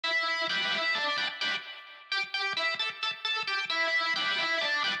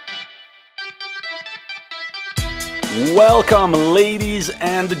Welcome, ladies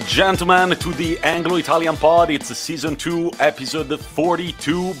and gentlemen, to the Anglo-Italian pod. It's season 2, episode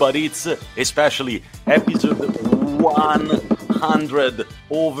 42, but it's especially episode 100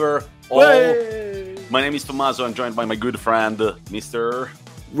 overall. Way! My name is Tommaso. I'm joined by my good friend, Mr.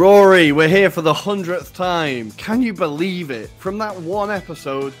 Rory. We're here for the 100th time. Can you believe it? From that one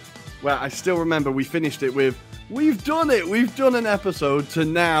episode where I still remember we finished it with, we've done it, we've done an episode, to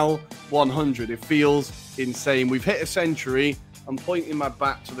now 100. It feels insane. We've hit a century. I'm pointing my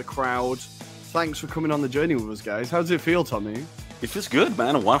back to the crowd. Thanks for coming on the journey with us, guys. How does it feel, Tommy? It feels good,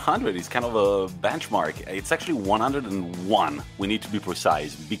 man. 100 is kind of a benchmark. It's actually 101. We need to be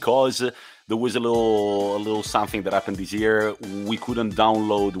precise because there was a little something that happened this year. We couldn't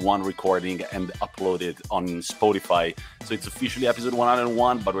download one recording and upload it on Spotify. So it's officially episode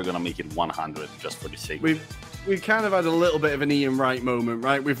 101, but we're going to make it 100 just for the sake of it. We've kind of had a little bit of an Ian Wright moment,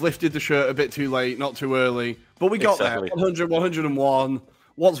 right? We've lifted the shirt a bit too late, not too early. But we got there. 100, 101.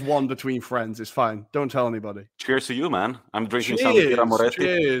 What's one between friends? It's fine. Don't tell anybody. Cheers to you, man. I'm drinking some Birra Moretti.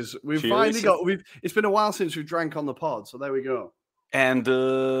 Cheers. Finally got... It's been a while since we've drank on the pod, so there we go. And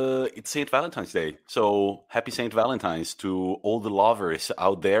it's St. Valentine's Day. So happy St. Valentine's to all the lovers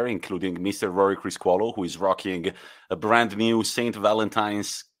out there, including Mr. Ruairi REALLY, who is rocking a brand new St.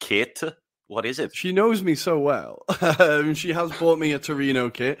 Valentine's kit. What is it? She knows me so well. She has bought me a Torino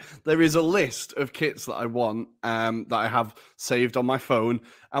kit. There is a list of kits that I want that I have saved on my phone.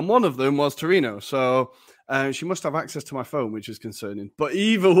 And one of them was Torino. So she must have access to my phone, which is concerning. But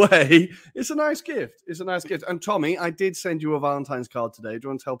either way, it's a nice gift. It's a nice gift. And Tommy, I did send you a Valentine's card today. Do you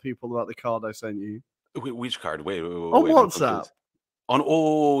want to tell people about the card I sent you? Which card? Wait. On WhatsApp.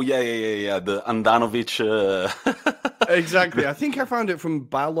 The Andanovic. Exactly. I think I found it from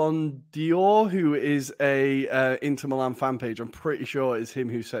Ballon d'Or, who is a Inter Milan fan page. I'm pretty sure it's him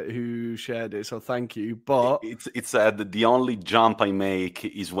who shared it. So thank you. But it's said the only jump I make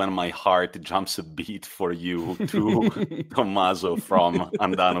is when my heart jumps a beat for you to Tommaso from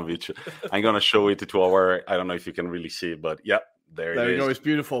Andanovic. I'm gonna show it to our. I don't know if you can really see it, but yeah, there it is. You go. It's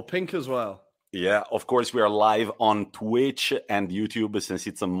beautiful, pink as well. Yeah, of course, we are live on Twitch and YouTube since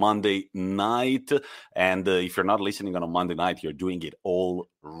it's a Monday night. And if you're not listening on a Monday night, you're doing it all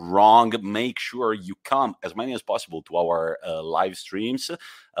wrong. Make sure you come as many as possible to our live streams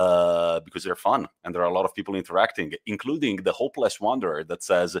because they're fun. And there are a lot of people interacting, including the Hopeless Wanderer that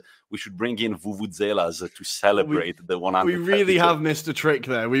says we should bring in vuvuzelas to celebrate the 100th. We really have missed a trick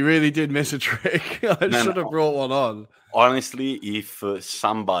there. We really did miss a trick. I should have brought one on. Honestly, if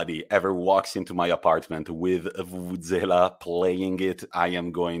somebody ever walks into my apartment with a vuvuzela playing it,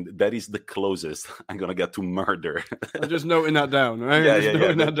 that is the closest I'm going to get to murder. I'm just noting that down, right?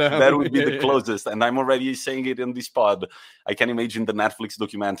 Yeah. That would be the closest. And I'm already saying it in this pod. I can imagine the Netflix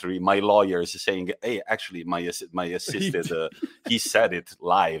documentary, my lawyers saying, hey, actually, my assistant, he said it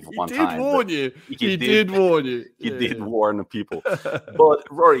live one time. He did warn you. He did warn people. But,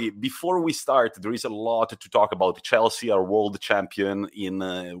 Rory, before we start, there is a lot to talk about. Chelsea are world champions in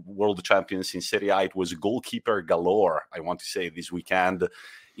Serie A. It was goalkeeper galore, I want to say, this weekend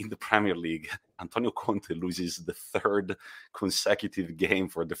in the Premier League. Antonio Conte loses the third consecutive game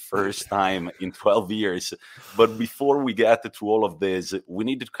for the first time in 12 years. But before we get to all of this, we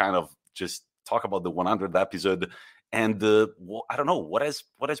need to kind of just talk about the 100th episode. And I don't know, what has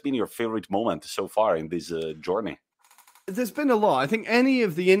been your favorite moment so far in this journey? There's been a lot. I think any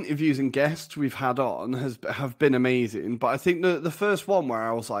of the interviews and guests we've had on have been amazing. But I think the first one where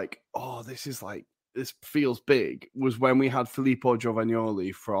I was like, oh, this feels big, was when we had Filippo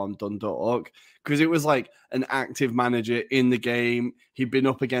Giovagnoli from Dundalk, because it was like an active manager in the game. He'd been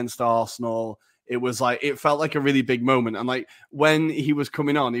up against Arsenal. It was like, it felt like a really big moment. And like when he was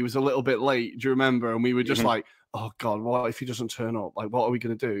coming on, he was a little bit late. Do you remember? And we were just like, oh God, what if he doesn't turn up? Like, what are we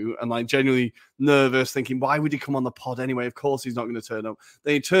going to do? And like genuinely nervous, thinking, why would he come on the pod anyway? Of course he's not going to turn up.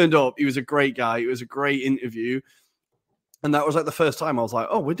 Then he turned up. He was a great guy. It was a great interview. And that was like the first time I was like,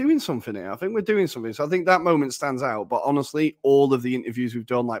 oh, we're doing something here. I think we're doing something. So I think that moment stands out. But honestly, all of the interviews we've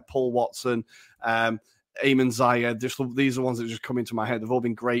done, like Paul Watson, Eamon Zayed, these are ones that just come into my head. They've all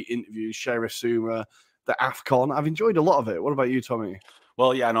been great interviews. Sheriff Suma, the AFCON. I've enjoyed a lot of it. What about you, Tommy?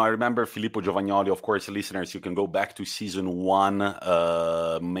 Well, yeah, no, I remember Filippo Giovagnoli. Of course, listeners, you can go back to season 1.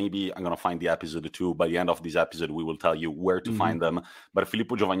 Maybe I'm going to find the episode 2. By the end of this episode, we will tell you where to find them. But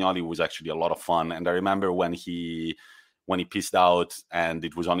Filippo Giovagnoli was actually a lot of fun. And I remember when he pissed out and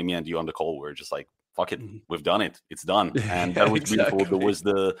it was only me and you on the call, we were just like, fuck it, we've done it. It's done. And that was beautiful. There was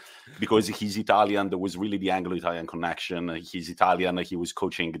because he's Italian, there was really the Anglo-Italian connection. He's Italian. He was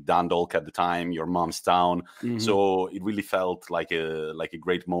coaching Dundalk at the time, your mom's town. So it really felt like a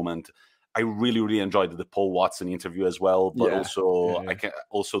great moment. I really enjoyed the Paul Watson interview as well, but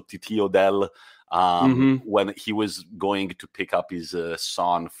also Titi Odell when he was going to pick up his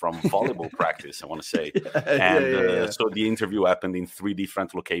son from volleyball practice, I want to say. So the interview happened in 3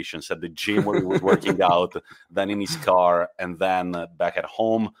 different locations: at the gym where he was working out, then in his car, and then back at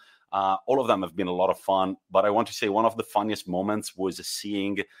home. All of them have been a lot of fun, but I want to say one of the funniest moments was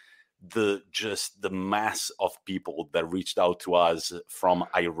seeing the mass of people that reached out to us from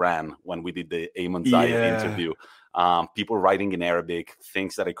Iran when we did the Ayman Zayed interview. People writing in Arabic,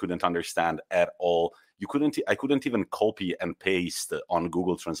 things that I couldn't understand at all. I couldn't even copy and paste on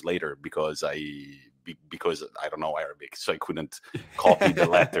Google Translator because I don't know Arabic, so I couldn't copy the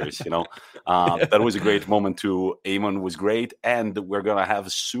letters. That was a great moment too. Ayman was great, and we're gonna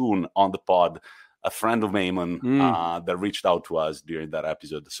have soon on the pod a friend of Ayman that reached out to us during that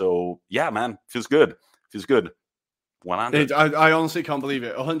episode. So yeah, man, feels good. 100. I honestly can't believe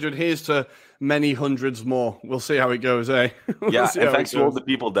it. 100. Here's to many hundreds more. We'll see how it goes, eh? And thanks to all the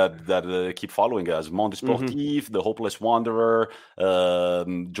people that keep following us. Monde Sportif, The Hopeless Wanderer, Joe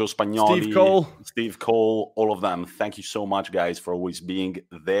Spagnoli, Steve Cole, all of them. Thank you so much, guys, for always being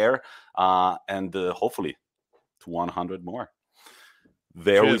there. And hopefully to 100 more.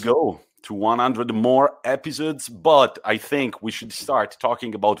 There we go. To 100 more episodes. But I think we should start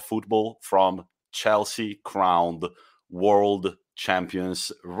talking about football from Chelsea crowned world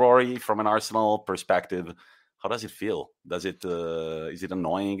champions. Rory, from an Arsenal perspective, how does it feel? Is it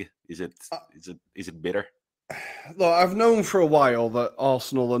annoying? Is it bitter? Look, I've known for a while that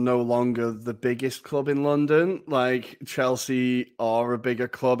Arsenal are no longer the biggest club in London. Like, Chelsea are a bigger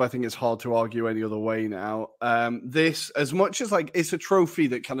club. I think it's hard to argue any other way now. This, as much as like it's a trophy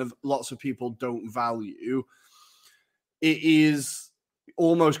that kind of lots of people don't value, it is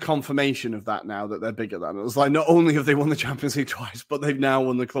almost confirmation of that now that they're bigger than us. Like, not only have they won the Champions League twice, but they've now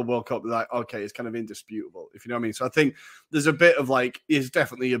won the Club World Cup. They're like, okay, it's kind of indisputable, if you know what I mean. So I think there's a bit of like,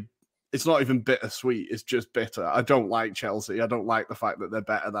 it's not even bittersweet, it's just bitter. I don't like Chelsea. I don't like the fact that they're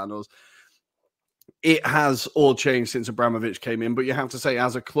better than us. It has all changed since Abramovich came in, but you have to say,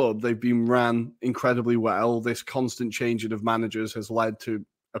 as a club, they've been ran incredibly well. This constant changing of managers has led to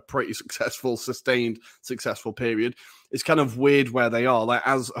a pretty sustained successful period. It's kind of weird where they are. Like,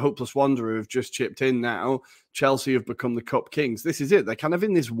 as Hopeless Wanderer have just chipped in now, Chelsea have become the Cup Kings. This is it. They're kind of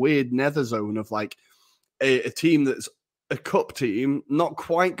in this weird nether zone of like a team that's a cup team, not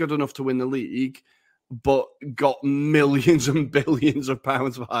quite good enough to win the league, but got millions and billions of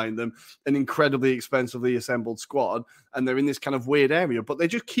pounds behind them, an incredibly expensively assembled squad, and they're in this kind of weird area, but they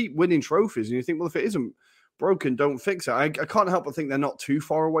just keep winning trophies. And you think, well, if it isn't broken, don't fix it. I can't help but think they're not too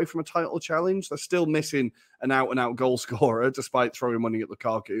far away from a title challenge. They're still missing an out-and-out goal scorer, despite throwing money at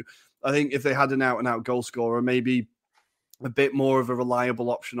Lukaku. I think if they had an out-and-out goal scorer, maybe a bit more of a reliable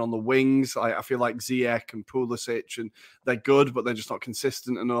option on the wings. I feel like Ziyech and Pulisic, and they're good, but they're just not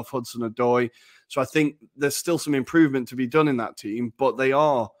consistent enough. Hudson-Odoi. So I think there's still some improvement to be done in that team, but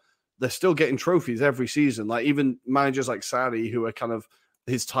they're still getting trophies every season. Like, even managers like Sarri, who are kind of,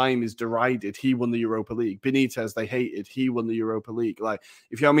 his time is derided. He won the Europa League. Benitez, they hated. He won the Europa League. Like,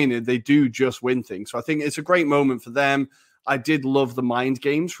 if you know what I mean, they do just win things. So I think it's a great moment for them. I did love the mind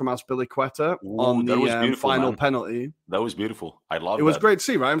games from Azpilicueta on the final penalty. That was beautiful. I love it. It was great to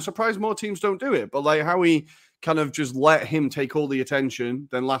see, right? I'm surprised more teams don't do it. But like how he kind of just let him take all the attention,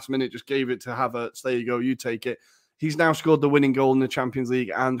 then last minute just gave it to Havertz. There you go, you take it. He's now scored the winning goal in the Champions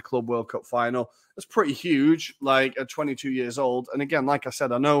League and Club World Cup final. That's pretty huge, like at 22 years old. And again, like I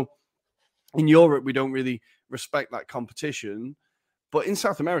said, I know in Europe we don't really respect that competition. But in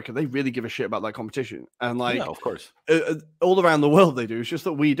South America, they really give a shit about that competition. And like, yeah, of course, all around the world they do. It's just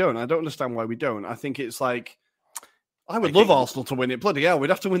that we don't. I don't understand why we don't. I think it's like, I would love Arsenal to win it. Bloody hell, we'd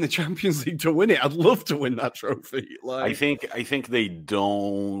have to win the Champions League to win it. I'd love to win that trophy. Like, I think they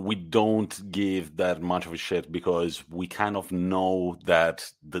don't. We don't give that much of a shit because we kind of know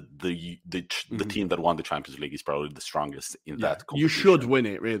that the team that won the Champions League is probably the strongest in that competition. You should win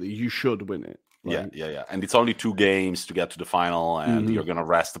it, really. You should win it. Right? Yeah. And it's only 2 games to get to the final, and you're going to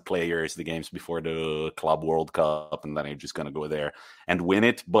rest the players the games before the Club World Cup, and then you're just going to go there and win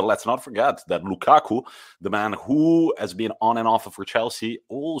it. But let's not forget that Lukaku, the man who has been on and off for Chelsea,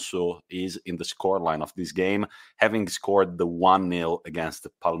 also is in the scoreline of this game, having scored the 1-0 against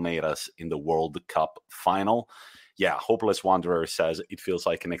the Palmeiras in the World Cup final. Yeah, Hopeless Wanderer says it feels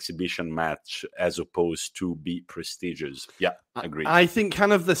like an exhibition match as opposed to be prestigious. Yeah, agreed. I think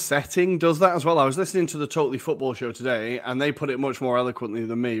kind of the setting does that as well. I was listening to the Totally Football show today, and they put it much more eloquently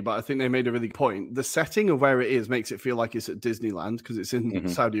than me, but I think they made a really good point. The setting of where it is makes it feel like it's at Disneyland because it's in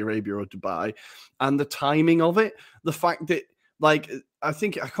Saudi Arabia or Dubai. And the timing of it, the fact that like, I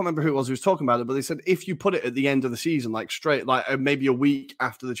think, I can't remember who it was who was talking about it, but they said if you put it at the end of the season, like straight, like maybe a week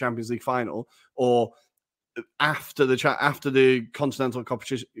after the Champions League final or after the continental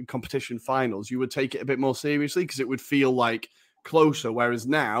competition finals, you would take it a bit more seriously because it would feel like closer. Whereas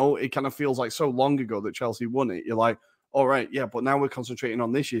now it kind of feels like so long ago that Chelsea won it. You're like, all right, yeah, but now we're concentrating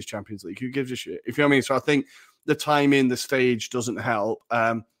on this year's Champions League. Who gives a shit? If you know what I mean? So I think the timing, the stage doesn't help.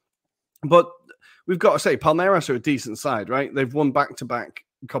 But we've got to say, Palmeiras are a decent side, right? They've won back-to-back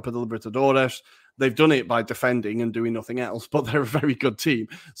Copa de Libertadores. They've done it by defending and doing nothing else, but they're a very good team.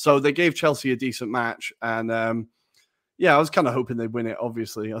 So they gave Chelsea a decent match. And I was kind of hoping they'd win it,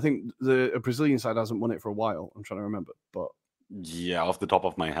 obviously. I think the Brazilian side hasn't won it for a while. I'm trying to remember. But yeah, off the top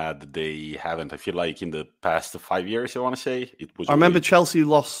of my head, they haven't. I feel like in the past 5 years, I want to say, it was. I remember Chelsea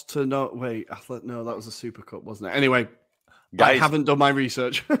lost to that was a Super Cup, wasn't it? Anyway, guys, I haven't done my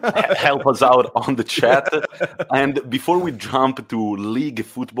research. Help us out on the chat. And before we jump to league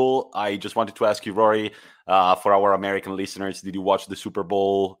football, I just wanted to ask you, Rory, for our American listeners, did you watch the Super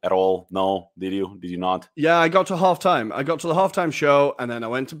Bowl at all? No? Did you? Did you not? Yeah, I got to halftime. I got to the halftime show, and then I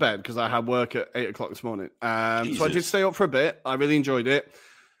went to bed because I had work at 8 o'clock this morning. So I did stay up for a bit. I really enjoyed it.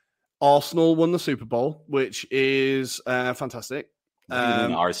 Arsenal won the Super Bowl, which is fantastic.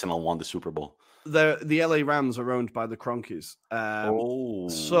 Arsenal won the Super Bowl. The LA Rams are owned by the Cronkies.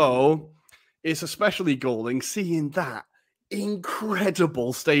 So it's especially galling seeing that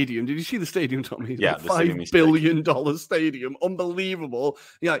incredible stadium. Did you see the stadium, Tommy? Yeah, the $5 billion stadium. Unbelievable.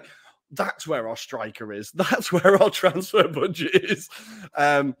 You're like, that's where our striker is. That's where our transfer budget is.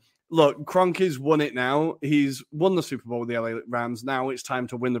 Look, Cronkies won it now. He's won the Super Bowl with the LA Rams. Now it's time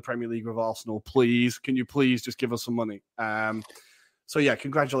to win the Premier League with Arsenal. Please, can you please just give us some money? So yeah,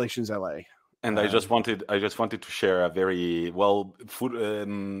 congratulations, LA. And I just wanted to share a very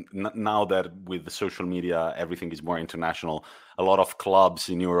now that with the social media everything is more international. A lot of clubs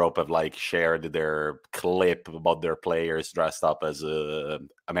in Europe have shared their clip about their players dressed up as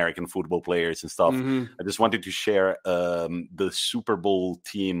American football players and stuff. Mm-hmm. I just wanted to share the Super Bowl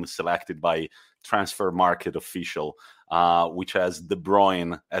team selected by Transfer Market Official, which has De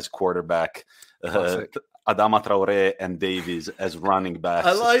Bruyne as quarterback, Adama Traore and Davies as running backs.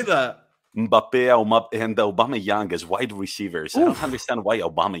 I like that. Mbappe and Aubameyang as wide receivers. Oof. I don't understand why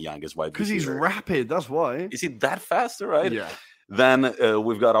Aubameyang is wide receiver. Because he's rapid, that's why. Is he that fast, right? Yeah. Then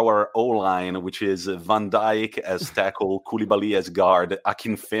we've got our O-line, which is Van Dijk as tackle, Koulibaly as guard,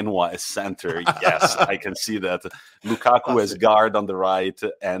 Akinfenwa as center. Yes, I can see that. Lukaku as guard on the right,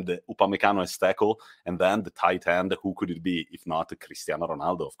 and Upamecano as tackle. And then the tight end, who could it be if not Cristiano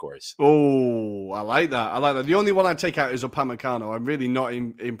Ronaldo, of course? Oh, I like that. The only one I'd take out is Upamecano. I'm really not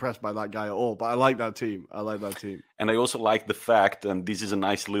impressed by that guy at all, but I like that team. And I also like the fact, and this is a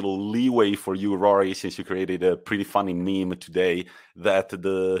nice little leeway for you, Rory, since you created a pretty funny meme today, that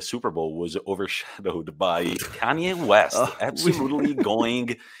the Super Bowl was overshadowed by Kanye West absolutely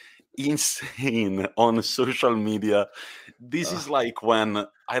going insane on social media. This is like when,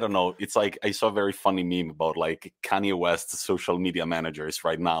 I don't know, it's like I saw a very funny meme about Kanye West's social media managers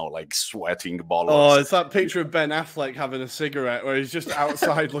right now, sweating balls. Oh, it's that picture of Ben Affleck having a cigarette where he's just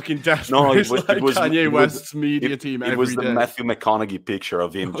outside looking desperate. No, it was Kanye West's media team every day. It was the Matthew McConaughey picture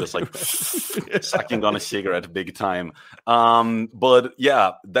of him just sucking on a cigarette big time. But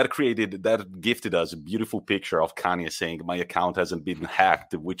yeah, that gifted us a beautiful picture of Kanye saying, my account hasn't been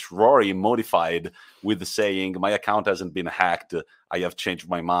hacked, which Rory modified with saying, my account hasn't been hacked. I have changed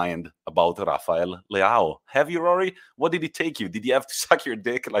my mind about Rafael Leao. Have you, Rory? What did it take you? Did you have to suck your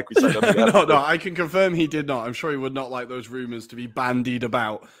dick like we said on the episode? No, I can confirm he did not. I'm sure he would not like those rumors to be bandied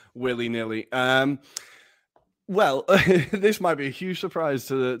about willy-nilly. Well, this might be a huge surprise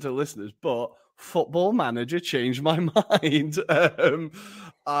to listeners, but Football Manager changed my mind.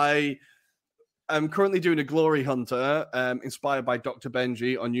 I'm currently doing a Glory Hunter inspired by Dr.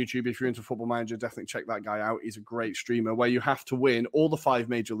 Benji on YouTube. If you're into Football Manager, definitely check that guy out. He's a great streamer where you have to win all the 5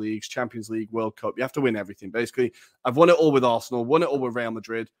 major leagues, Champions League, World Cup. You have to win everything. Basically, I've won it all with Arsenal, won it all with Real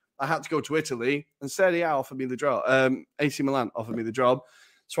Madrid. I had to go to Italy and Serie A offered me the job. AC Milan offered me the job.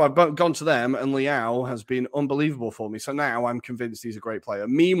 So I've gone to them and Leao has been unbelievable for me. So now I'm convinced he's a great player.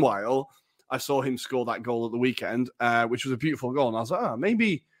 Meanwhile, I saw him score that goal at the weekend, which was a beautiful goal. And I was like,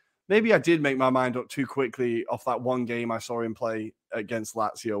 maybe I did make my mind up too quickly off that one game I saw him play against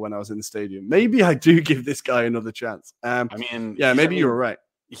Lazio when I was in the stadium. Maybe I do give this guy another chance. Maybe you're right.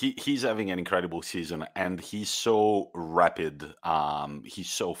 He's having an incredible season, and he's so rapid. He's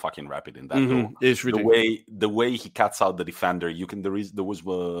so fucking rapid in that goal. It's ridiculous. The way he cuts out the defender. There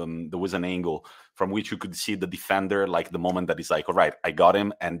was an angle from which you could see the defender, the moment that he's like, all right, I got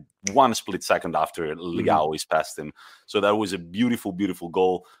him, and one split second after Leao is past him. So that was a beautiful, beautiful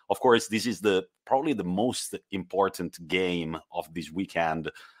goal. Of course, this is probably the most important game of this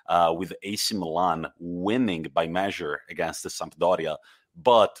weekend, with AC Milan winning by measure against the Sampdoria.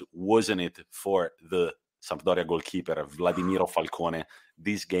 But wasn't it for the Sampdoria goalkeeper, Vladimiro Falcone,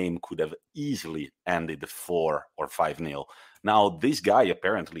 this game could have easily ended 4 or 5-0. Now, this guy,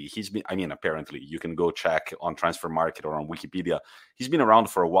 apparently, you can go check on Transfer Market or on Wikipedia. He's been around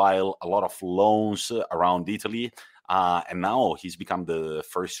for a while, a lot of loans around Italy, and now he's become the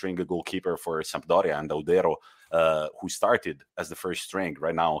first string goalkeeper for Sampdoria, and Audero, who started as the first string.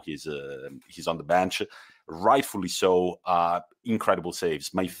 Right now, he's on the bench. Rightfully so. Incredible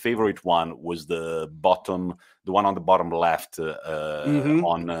saves. My favorite one was the one on the bottom left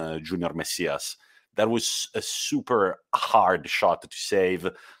on Junior Messias. That was a super hard shot to save.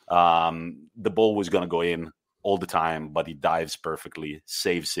 The ball was going to go in all the time, but he dives perfectly,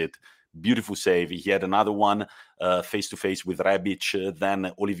 saves it. Beautiful save. He had another one face-to-face with Rebic.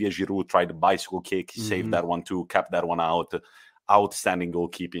 Then Olivier Giroud tried a bicycle kick. He saved that one too, kept that one out. Outstanding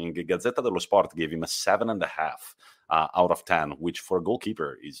goalkeeping. Gazzetta dello Sport gave him a 7.5 out of 10, which for a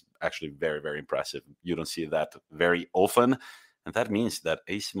goalkeeper is actually very, very impressive. You don't see that very often. And that means that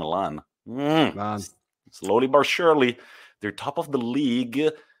AC Milan, slowly but surely, they're top of the league.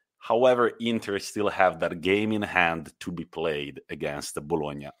 However, Inter still have that game in hand to be played against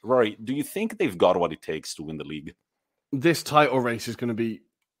Bologna. Rory, do you think they've got what it takes to win the league? This title race is going to be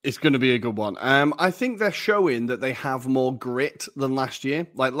a good one. I think they're showing that they have more grit than last year.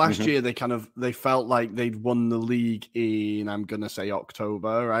 Like last year, they felt like they'd won the league in, I'm going to say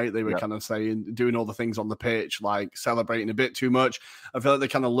October, right? They were kind of doing all the things on the pitch, like celebrating a bit too much. I feel like they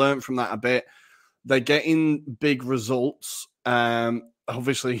kind of learned from that a bit. They're getting big results.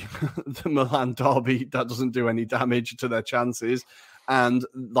 Obviously, the Milan derby, that doesn't do any damage to their chances. And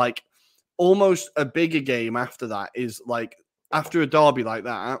like almost a bigger game after that is like, after a derby like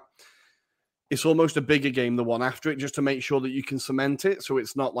that, it's almost a bigger game, the one after it, just to make sure that you can cement it. So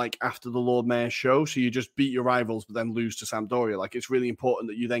it's not like after the Lord Mayor's show. So you just beat your rivals, but then lose to Sampdoria. Like it's really important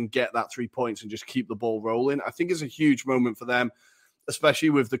that you then get that 3 points and just keep the ball rolling. I think it's a huge moment for them, especially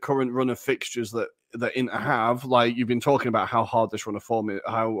with the current run of fixtures that Inter have. Like you've been talking about how hard this run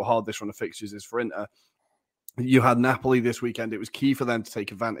of fixtures is for Inter. You had Napoli this weekend. It was key for them to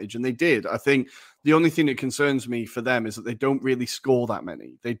take advantage, and they did. I think the only thing that concerns me for them is that they don't really score that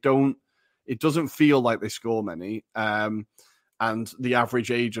many. It doesn't feel like they score many, and the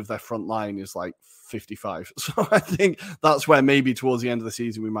average age of their front line is like 55. So I think that's where maybe towards the end of the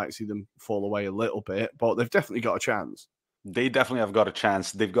season we might see them fall away a little bit, but they've definitely got a chance. They definitely have got a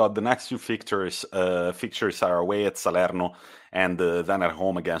chance. They've got the next 2 fixtures. Fixtures are away at Salerno and then at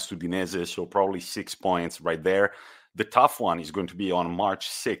home against Udinese, so probably 6 points right there. The tough one is going to be on March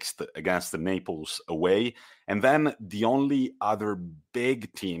 6th against the Naples away. And then the only other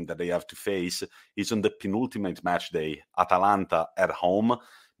big team that they have to face is on the penultimate match day, Atalanta at home.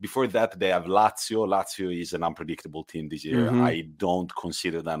 Before that, they have Lazio. Lazio is an unpredictable team this year. I don't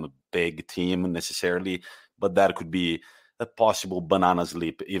consider them a big team necessarily, but that could be a possible banana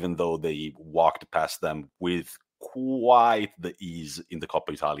slip, even though they walked past them with quite the ease in the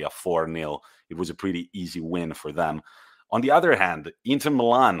Coppa Italia, 4-0. It was a pretty easy win for them. On the other hand, Inter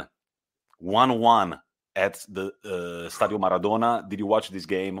Milan, 1-1 at the Stadio Maradona. Did you watch this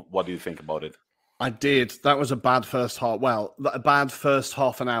game? What do you think about it? I did. That was a bad first half. Well, a bad first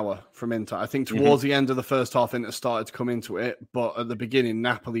half an hour from Inter. I think towards the end of the first half, Inter started to come into it. But at the beginning,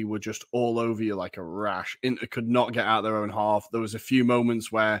 Napoli were just all over you like a rash. Inter could not get out of their own half. There was a few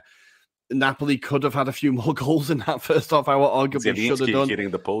moments where Napoli could have had a few more goals in that first half hour. Arguably should have done.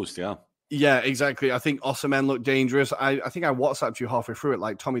 Hitting the post, yeah. Yeah, exactly. I think Osimhen looked dangerous. I think I WhatsApped you halfway through it.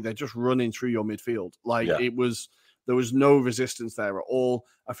 Like, Tommy, they're just running through your midfield. Like, it was... There was no resistance there at all.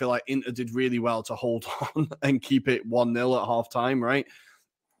 I feel like Inter did really well to hold on and keep it 1-0 at halftime, right?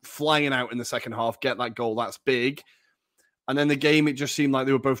 Flying out in the second half, get that goal, that's big. And then the game, it just seemed like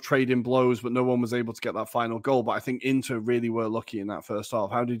they were both trading blows, but no one was able to get that final goal. But I think Inter really were lucky in that first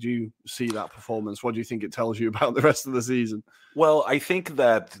half. How did you see that performance? What do you think it tells you about the rest of the season? Well, I think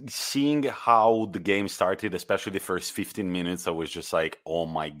that seeing how the game started, especially the first 15 minutes, I was just like, oh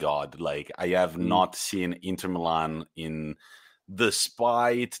my God. Like, I have not seen Inter Milan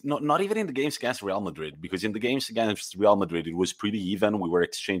despite, not even in the games against Real Madrid, because in the games against Real Madrid, it was pretty even. We were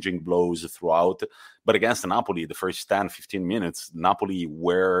exchanging blows throughout. But against Napoli, the first 10, 15 minutes, Napoli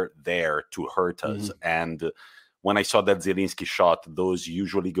were there to hurt us. And when I saw that Zielinski shot, those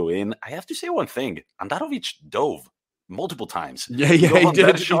usually go in. I have to say one thing. Andanovic dove. multiple times. Yeah, he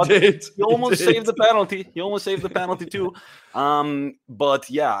did. He almost saved the penalty. He almost saved the penalty too. But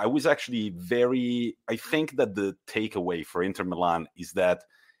yeah, I was actually I think that the takeaway for Inter Milan is that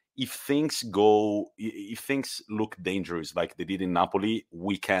if things look dangerous like they did in Napoli,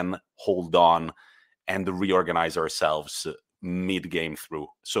 we can hold on and reorganize ourselves mid-game through.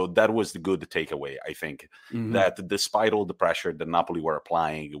 So that was the good takeaway, I think, that despite all the pressure that Napoli were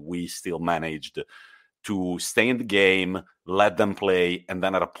applying, we still managed to stay in the game, let them play, and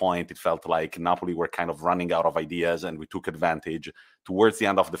then at a point it felt like Napoli were kind of running out of ideas, and we took advantage. Towards the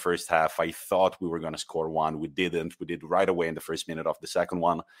end of the first half, I thought we were going to score one. We didn't. We did right away in the first minute of the second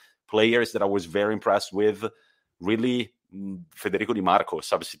one. Players that I was very impressed with, really, Federico Di Marco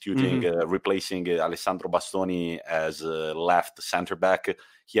substituting, replacing Alessandro Bastoni as left center-back.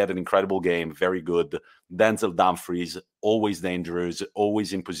 He had an incredible game, very good. Denzel Dumfries, always dangerous,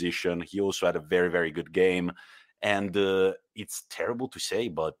 always in position. He also had a very, very good game. And it's terrible to say,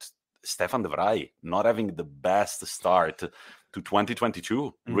 but Stefan de Vrij not having the best start to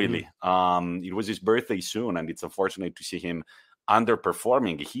 2022, really. It was his birthday soon, and it's unfortunate to see him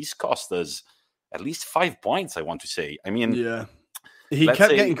underperforming. He's cost us at least 5 points, I want to say. I mean, he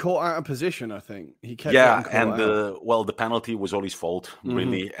kept getting caught out of position, I think. He kept getting caught out. Well, the penalty was all his fault,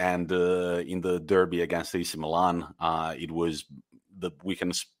 really. And in the derby against AC Milan, it was we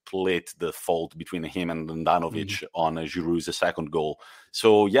can split the fault between him and Ndanovic on Giroud's second goal.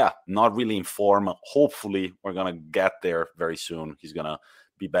 So, yeah, not really in form. Hopefully, we're going to get there very soon. He's going to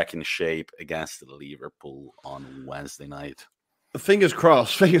be back in shape against Liverpool on Wednesday night. Fingers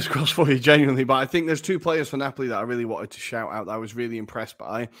crossed for you, genuinely. But I think there's two players for Napoli that I really wanted to shout out that I was really impressed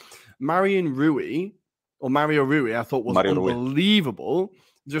by. Mario Rui, I thought was unbelievable.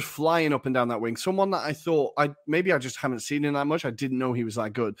 Just flying up and down that wing. Someone that I thought, I just haven't seen him that much. I didn't know he was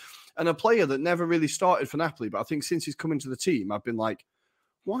that good. And a player that never really started for Napoli. But I think since he's come into the team, I've been like,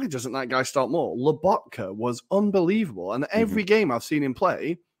 why doesn't that guy start more? Lobotka was unbelievable. And every game I've seen him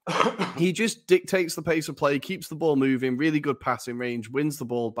play, he just dictates the pace of play, keeps the ball moving, really good passing range, wins the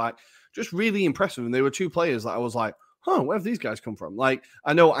ball back. Just really impressive. And they were two players that I was like, where have these guys come from? Like,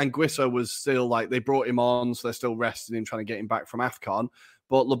 I know Anguissa was still like, they brought him on, so they're still resting him, trying to get him back from AFCON.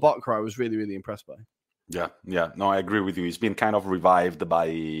 But Lobotka, I was really, really impressed by. Yeah. No, I agree with you. He's been kind of revived by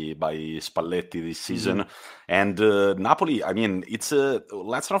Spalletti this season. And Napoli, I mean,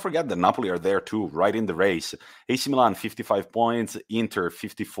 let's not forget that Napoli are there too, right in the race. AC Milan, 55 points, Inter,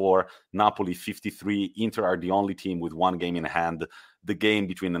 54, Napoli, 53. Inter are the only team with one game in hand. The game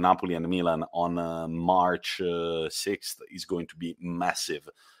between Napoli and Milan on March 6th is going to be massive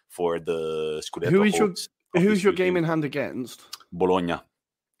for the Scudetto. Who's your game in hand against? Bologna.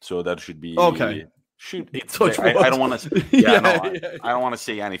 So that should be... Okay. I don't want to. I don't want to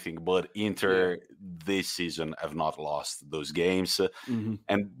say anything, but Inter this season have not lost those games,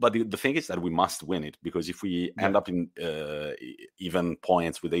 but the thing is that we must win it, because if we end up in even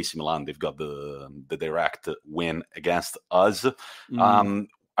points with AC Milan, they've got the direct win against us. I'm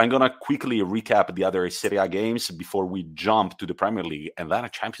gonna quickly recap the other Serie A games before we jump to the Premier League and then a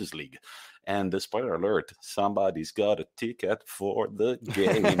Champions League. And the spoiler alert, somebody's got a ticket for the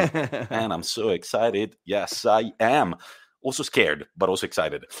game. And I'm so excited. Yes, I am. Also scared, but also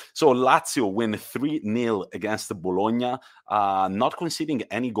excited. So Lazio win 3-0 against Bologna, not conceding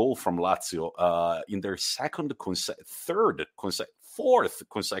any goal from Lazio in their fourth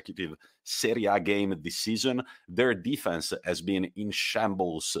consecutive Serie A game this season. Their defense has been in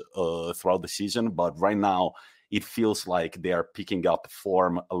shambles throughout the season, but right now, it feels like they are picking up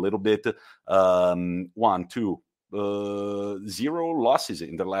form a little bit. 0 losses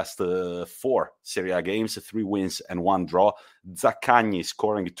in the last 4 Serie A games, 3 wins and 1 draw. Zaccagni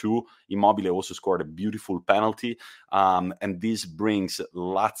scoring 2. Immobile also scored a beautiful penalty. And this brings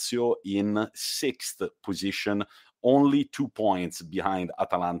Lazio in 6th position, only 2 points behind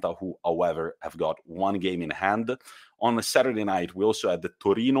Atalanta, who, however, have got 1 game in hand. On a Saturday night, we also had the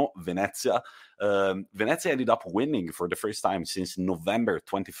Torino-Venezia. Venezia ended up winning for the first time since November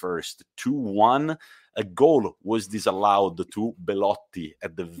 21st, 2-1. A goal was disallowed to Belotti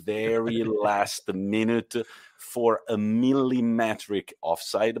at the very last minute for a millimetric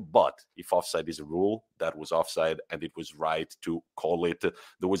offside. But if offside is a rule, that was offside, and it was right to call it.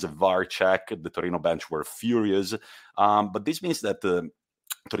 There was a VAR check. The Torino bench were furious. But this means that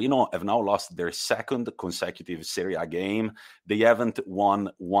Torino have now lost their 2nd consecutive Serie A game. They haven't won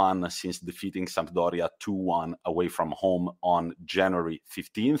one since defeating Sampdoria 2-1 away from home on January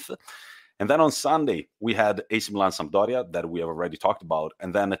 15th. And then on Sunday, we had AC Milan Sampdoria that we have already talked about.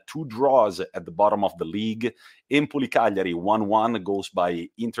 And then 2 draws at the bottom of the league. Empoli Cagliari 1-1, goals by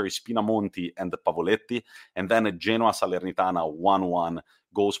Inter Spinamonti and Pavoletti. And then Genoa Salernitana 1-1,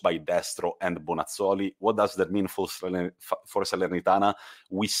 goals by Destro and Bonazzoli. What does that mean for Salernitana?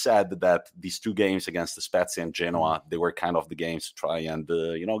 We said that these 2 games against Spezia and Genoa, they were kind of the games to try and,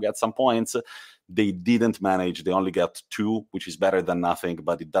 get some points. They didn't manage. They only got 2, which is better than nothing,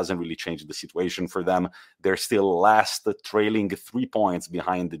 but it doesn't really change the situation for them. They're still last, trailing 3 points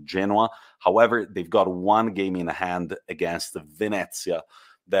behind Genoa. However, they've got 1 game in hand against Venezia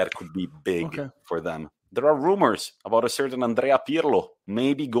that could be big for them. There are rumors about a certain Andrea Pirlo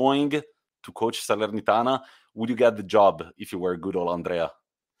maybe going to coach Salernitana. Would you get the job if you were good old Andrea?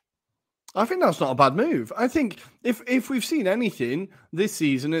 I think that's not a bad move. I think if we've seen anything this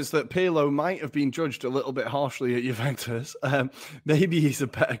season, it's that Pirlo might have been judged a little bit harshly at Juventus. Maybe he's a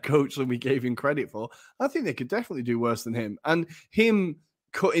better coach than we gave him credit for. I think they could definitely do worse than him. And him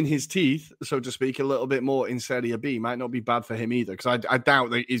cutting his teeth, so to speak, a little bit more in Serie B might not be bad for him either, because I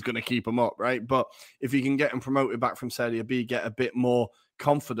doubt that he's going to keep him up, right? But if he can get him promoted back from Serie B, get a bit more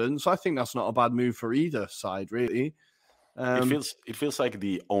confidence, I think that's not a bad move for either side, really. It feels like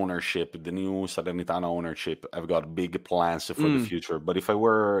the ownership, the new Salernitana ownership, have got big plans for the future. But if I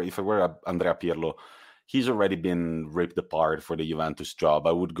were Andrea Pirlo, he's already been ripped apart for the Juventus job.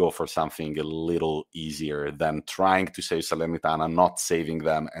 I would go for something a little easier than trying to save Salernitana, not saving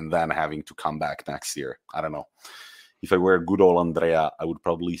them, and then having to come back next year. I don't know. If I were good old Andrea, I would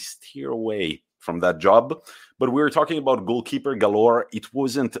probably steer away from that job. But we were talking about goalkeeper galore. It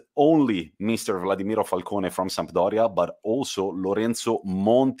wasn't only Mr. Vladimiro Falcone from Sampdoria, but also Lorenzo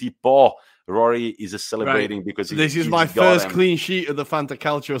Montipo. Rory is celebrating because this is my first clean sheet of the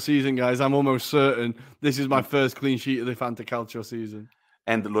Fantacalcio season, guys. I'm almost certain this is my first clean sheet of the Fantacalcio season.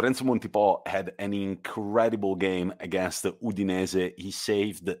 And Lorenzo Montipo had an incredible game against Udinese. He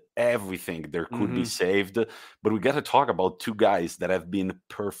saved everything there could be saved. But we got to talk about 2 guys that have been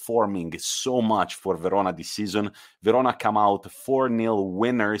performing so much for Verona this season. Verona come out 4-0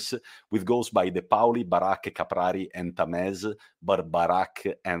 winners with goals by De Pauli, Barak, Caprari, and Tamez. But Barak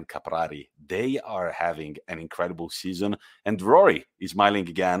and Caprari, they are having an incredible season. And Rory is smiling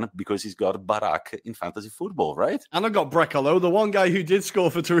again because he's got Barak in fantasy football, right? And I got Brecalo, the one guy who did score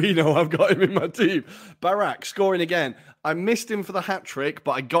for Torino. I've got him in my team. Barak scoring again. I missed him for the hat trick,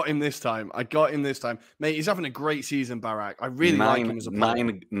 but I got him this time. Mate, he's having a great season, Barak. I really like him as a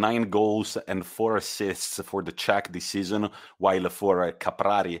player. 9 goals and 4 assists for the Czech this season, while for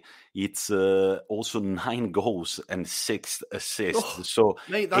Caprari, it's also 9 goals and 6 assists. So,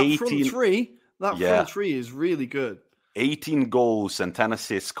 mate, that front three is really good. 18 goals and 10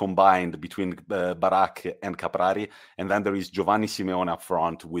 assists combined between Barak and Caprari. And then there is Giovanni Simeone up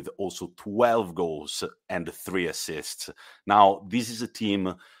front with also 12 goals and 3 assists. Now, this is a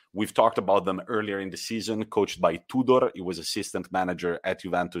team, we've talked about them earlier in the season, coached by Tudor. He was assistant manager at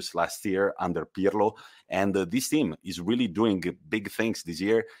Juventus last year under Pirlo. And this team is really doing big things this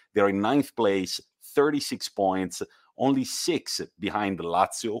year. They're in 9th place, 36 points, only 6 behind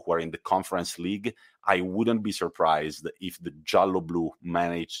Lazio, who are in the Conference League. I wouldn't be surprised if the Giallo-Blu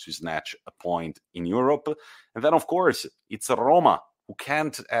managed to snatch a point in Europe. And then, of course, it's Roma, who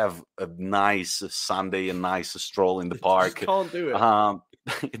can't have a nice Sunday, a nice stroll in the park. Just can't do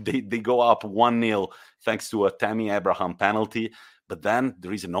it. They go up 1-0 thanks to a Tammy Abraham penalty. But then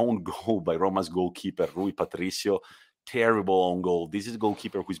there is an own goal by Roma's goalkeeper, Rui Patricio. Terrible own goal. This is a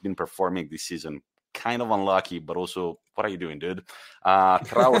goalkeeper who's been performing this season. Kind of unlucky, but also, what are you doing, dude?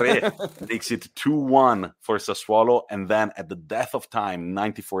 Traoré makes it 2-1 for Sassuolo. And then at the death of time,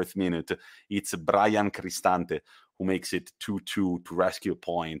 94th minute, it's Brian Cristante who makes it 2-2 to rescue a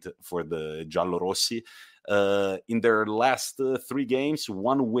point for the Giallorossi. In their last 3 games,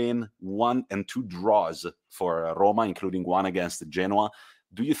 1 win, 1 and 2 draws for Roma, including 1 against Genoa.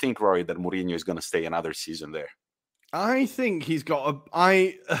 Do you think, Rory, that Mourinho is going to stay another season there? I think he's got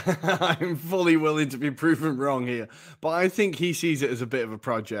I'm fully willing to be proven wrong here, but I think he sees it as a bit of a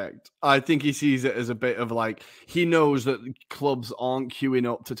project. I think he sees it as a bit of like, he knows that clubs aren't queuing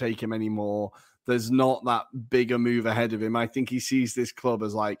up to take him anymore. There's not that big a move ahead of him. I think he sees this club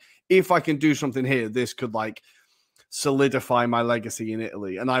as like, if I can do something here, this could like solidify my legacy in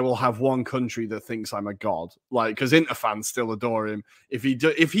Italy, and I will have one country that thinks I'm a god. Like, because Inter fans still adore him. If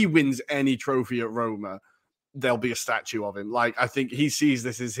he wins any trophy at Roma, there'll be a statue of him. Like, I think he sees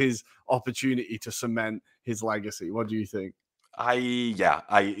this as his opportunity to cement his legacy. What do you think?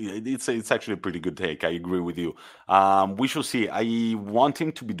 It's actually a pretty good take. I agree with you. We shall see. I want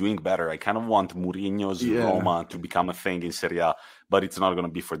him to be doing better. I kind of want Mourinho's Roma to become a thing in Serie A, but it's not going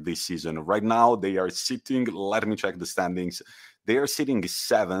to be for this season. Right now, they are sitting. Let me check the standings. They are sitting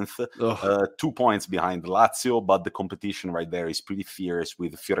 7th, 2 points behind Lazio, but the competition right there is pretty fierce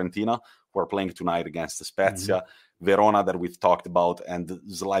with Fiorentina, who are playing tonight against Spezia, Verona that we've talked about, and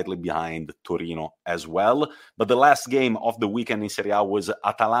slightly behind Torino as well. But the last game of the weekend in Serie A was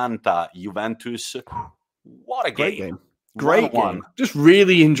Atalanta-Juventus. What a game. Great game. Just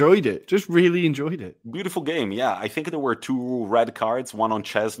really enjoyed it. Beautiful game, yeah. I think there were 2 red cards, one on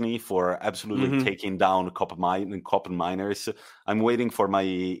Chesney for absolutely taking down Miners. I'm waiting for my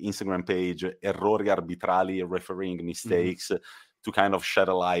Instagram page, Errori Arbitrali, refereeing mistakes, to kind of shed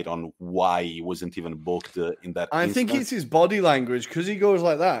a light on why he wasn't even booked in that I think it's his body language, because he goes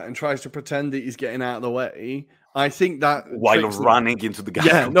like that and tries to pretend that he's getting out of the way. I think that while running into the guy.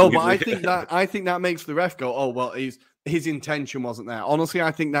 Yeah, no, but I think that makes the ref go, oh, well, his intention wasn't there. Honestly,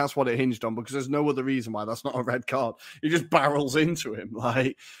 I think that's what it hinged on, because there's no other reason why that's not a red card. He just barrels into him.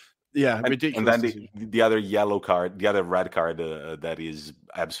 Like, yeah, ridiculous. And then the other yellow card, the other red card that is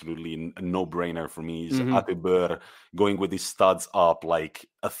absolutely a no-brainer for me is Atebur going with his studs up like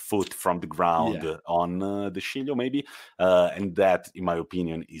a foot from the ground on the Sciglio maybe. And that, in my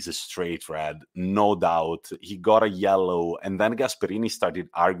opinion, is a straight red, no doubt. He got a yellow, and then Gasperini started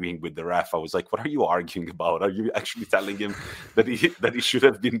arguing with the ref. I was like, what are you arguing about? Are you actually telling him that he should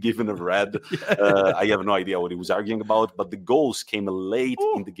have been given a red? I have no idea what he was arguing about, but the goals came late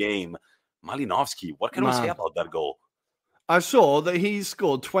in the game. Malinovskyi, what can we say about that goal? I saw that he's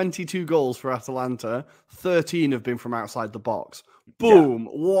scored 22 goals for Atalanta. 13 have been from outside the box. Boom.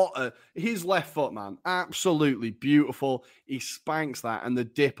 Yeah. His left foot, man. Absolutely beautiful. He spanks that, and the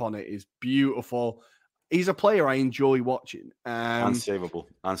dip on it is beautiful. He's a player I enjoy watching. Unsavable.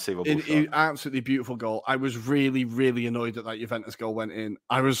 Absolutely beautiful goal. I was really, really annoyed that Juventus goal went in.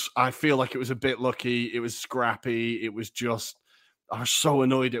 I feel like it was a bit lucky. It was scrappy. It was just, I was so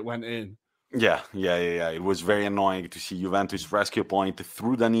annoyed it went in. Yeah. It was very annoying to see Juventus rescue point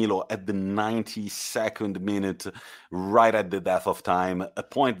through Danilo at the 92nd minute, right at the death of time. A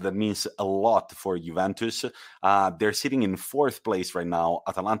point that means a lot for Juventus. They're sitting in 4th place right now.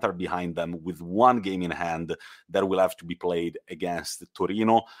 Atalanta are behind them with 1 game in hand that will have to be played against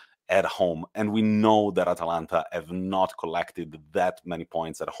Torino at home. And we know that Atalanta have not collected that many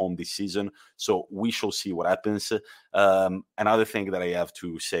points at home this season. So we shall see what happens. Another thing that I have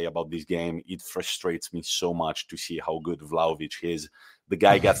to say about this game, it frustrates me so much to see how good Vlahovic is. The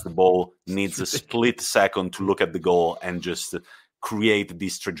guy gets the ball, needs a split second to look at the goal and just create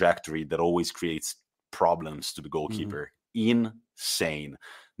this trajectory that always creates problems to the goalkeeper. Insane.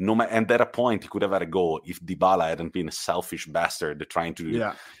 And at a point, he could have had a goal if Dybala hadn't been a selfish bastard trying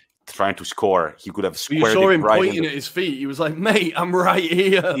to score. He could have squared it. You saw him pointing at his feet. He was like, mate, I'm right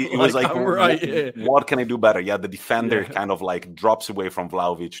here. He was like, I'm right here. What can I do better? Yeah, the defender kind of like drops away from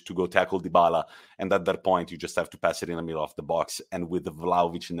Vlahovic to go tackle Dybala. And at that point, you just have to pass it in the middle of the box. And with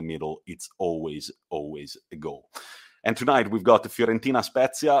Vlahovic in the middle, it's always a goal. And tonight we've got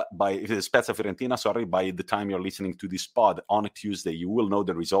Spezia Fiorentina. By the time you're listening to this pod on Tuesday, you will know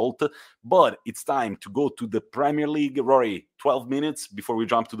the result. But it's time to go to the Premier League. Rory, 12 minutes before we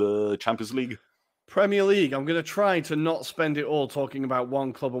jump to the Champions League. Premier League. I'm going to try to not spend it all talking about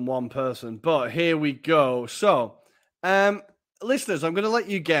one club and one person, but here we go. So, listeners, I'm going to let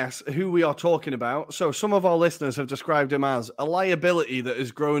you guess who we are talking about. So some of our listeners have described him as a liability that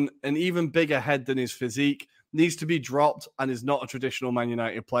has grown an even bigger head than his physique, needs to be dropped, and is not a traditional Man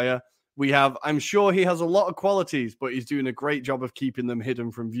United player. I'm sure he has a lot of qualities, but he's doing a great job of keeping them hidden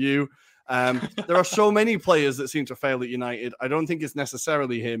from view. There are so many players that seem to fail at United. I don't think it's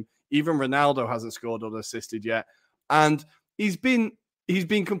necessarily him. Even Ronaldo hasn't scored or assisted yet. And he's been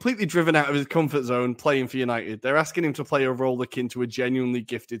completely driven out of his comfort zone playing for United. They're asking him to play a role akin to a genuinely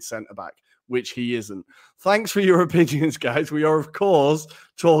gifted centre-back, which he isn't. Thanks for your opinions, guys. We are, of course,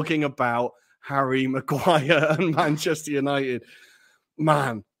 talking about Harry Maguire and Manchester United.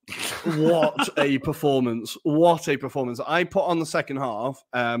 Man, what a performance. What a performance. I put on the second half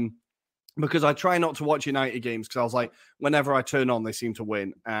because I try not to watch United games because I was like, whenever I turn on, they seem to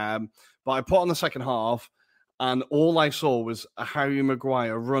win. But I put on the second half and all I saw was a Harry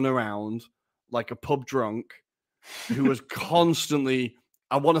Maguire run around like a pub drunk who was constantly,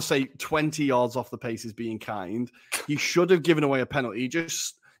 I want to say 20 yards off the pace is being kind. He should have given away a penalty.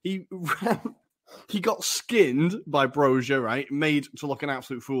 He got skinned by Brozier, right? Made to look an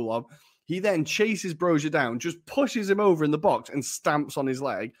absolute fool of. He then chases Brozier down, just pushes him over in the box and stamps on his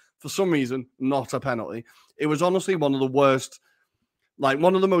leg. For some reason, not a penalty. It was honestly one of the worst Like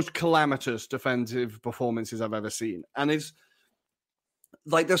one of the most calamitous defensive performances I've ever seen. And it's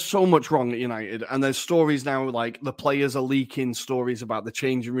like there's so much wrong at United, and there's stories now like the players are leaking stories about the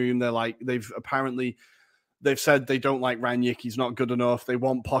changing room. They're like they've said they don't like Ranić. He's not good enough. They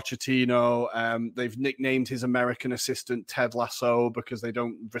want Pochettino. They've nicknamed his American assistant Ted Lasso because they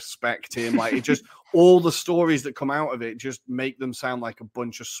don't respect him. Like it just all the stories that come out of it just make them sound like a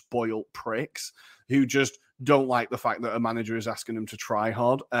bunch of spoiled pricks who just don't like the fact that a manager is asking them to try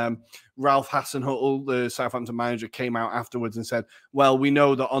hard. Ralph Hasenhüttl, the Southampton manager, came out afterwards and said, well, we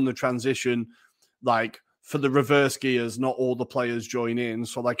know that on the transition, like for the reverse gears, not all the players join in.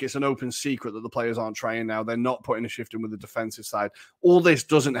 So like it's an open secret that the players aren't trying now. They're not putting a shift in with the defensive side. All this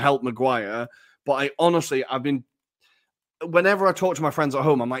doesn't help Maguire. But whenever I talk to my friends at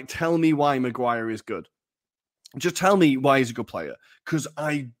home, I'm like, tell me why Maguire is good. Just tell me why he's a good player. Because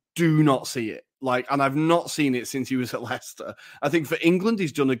I do not see it. And I've not seen it since he was at Leicester. I think for England,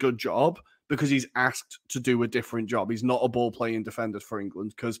 he's done a good job because he's asked to do a different job. He's not a ball-playing defender for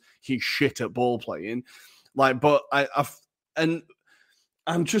England because he's shit at ball-playing. I can't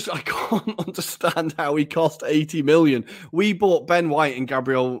understand how he cost 80 million. We bought Ben White and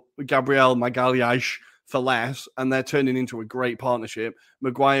Gabriel Magalhaes for less, and they're turning into a great partnership.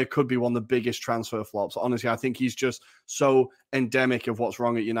 Maguire could be one of the biggest transfer flops. Honestly, I think he's just so endemic of what's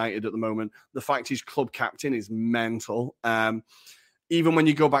wrong at United at the moment. The fact he's club captain is mental. Even when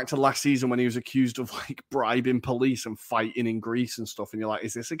you go back to last season when he was accused of like bribing police and fighting in Greece and stuff, and you're like,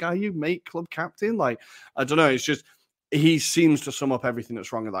 is this a guy you make club captain? Like, I don't know. It's just, he seems to sum up everything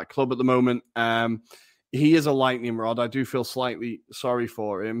that's wrong at that club at the moment. He is a lightning rod. I do feel slightly sorry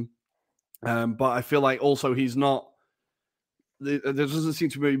for him. But I feel like also there doesn't seem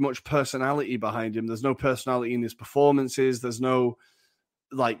to be much personality behind him. There's no personality in his performances. There's no,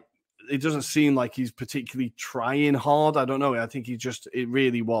 it doesn't seem like he's particularly trying hard. I don't know. I think it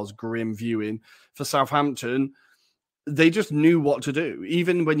really was grim viewing. For Southampton, they just knew what to do.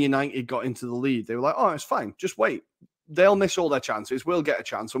 Even when United got into the lead, they were like, oh, it's fine. Just wait. They'll miss all their chances. We'll get a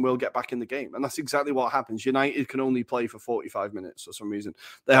chance and we'll get back in the game. And that's exactly what happens. United can only play for 45 minutes for some reason.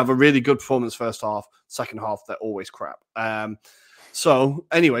 They have a really good performance first half. Second half, they're always crap. So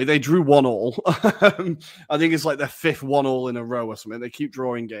anyway, they drew 1-1. I think it's like their fifth 1-1 in a row or something. They keep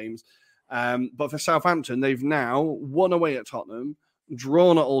drawing games. But for Southampton, they've now won away at Tottenham,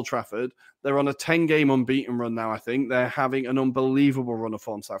 drawn at Old Trafford. They're on a 10-game unbeaten run now, I think. They're having an unbelievable run of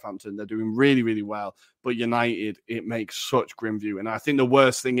form, Southampton. They're doing really, really well. But United, it makes such grim view. And I think the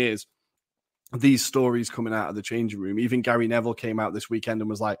worst thing is these stories coming out of the changing room. Even Gary Neville came out this weekend and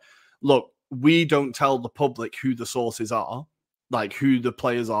was like, look, we don't tell the public who the sources are, like who the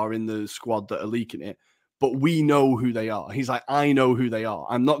players are in the squad that are leaking it, but we know who they are. He's like, I know who they are.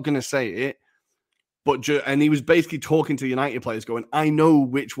 I'm not going to say it. And he was basically talking to the United players going, I know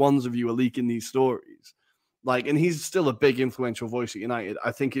which ones of you are leaking these stories. And he's still a big influential voice at United.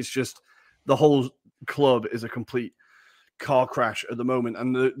 I think it's just the whole club is a complete car crash at the moment.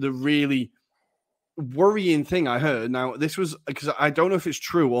 And the really worrying thing I heard, now this was, because I don't know if it's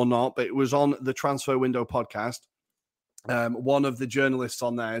true or not, but it was on the Transfer Window podcast. One of the journalists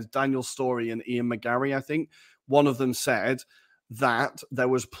on there is Daniel Storey and Ian McGarry, I think. One of them said that there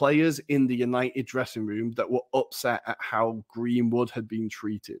was players in the United dressing room that were upset at how Greenwood had been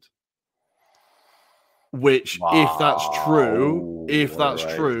treated. Which, if that's true,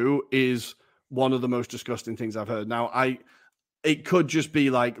 is one of the most disgusting things I've heard. Now, it could just be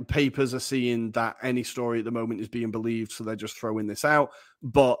like papers are seeing that any story at the moment is being believed, so they're just throwing this out.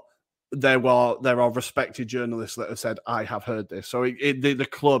 But there are respected journalists that have said, I have heard this. So the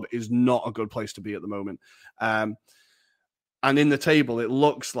club is not a good place to be at the moment. And in the table, it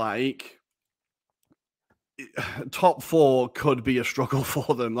looks like top four could be a struggle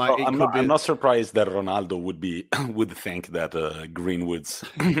for them. I'm not surprised that Ronaldo would think that Greenwood's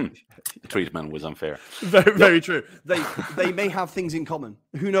treatment was unfair. Very, very true. They may have things in common.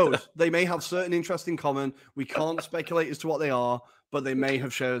 Who knows? They may have certain interests in common. We can't speculate as to what they are, but they may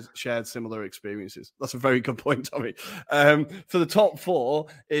have shared similar experiences. That's a very good point, Tommy. For the top four,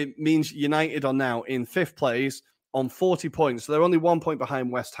 it means United are now in fifth place on 40 points. So they're only 1 point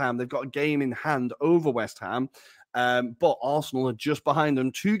behind West Ham. They've got a game in hand over West Ham, but Arsenal are just behind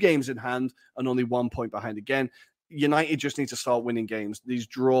them, 2 games in hand and only 1 point behind again. United just need to start winning games. These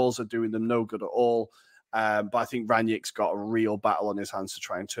draws are doing them no good at all. But I think Ranić's got a real battle on his hands to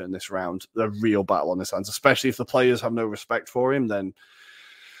try and turn this around. A real battle on his hands, especially if the players have no respect for him, then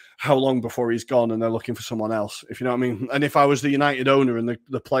how long before he's gone and they're looking for someone else, if you know what I mean? And if I was the United owner and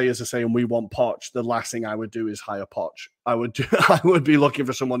the players are saying we want Poch, the last thing I would do is hire Poch. I would be looking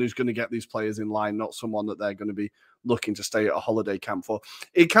for someone who's going to get these players in line, not someone that they're going to be looking to stay at a holiday camp for.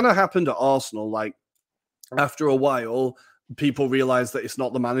 It kind of happened at Arsenal. Like, after a while, people realize that it's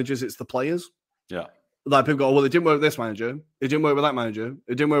not the managers, it's the players. Yeah. Like, people go, well, it didn't work with this manager. It didn't work with that manager.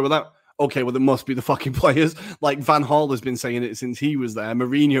 It didn't work with that. Okay, well, it must be the fucking players. Like, Van Gaal has been saying it since he was there.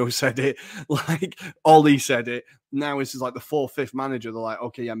 Mourinho said it. Like, Ollie said it. Now this is like the 4th, 5th manager. They're like,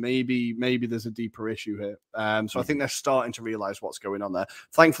 okay, yeah, maybe there's a deeper issue here. So I think they're starting to realize what's going on there.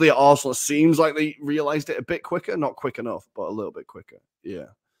 Thankfully, at Arsenal, it seems like they realized it a bit quicker. Not quick enough, but a little bit quicker. Yeah.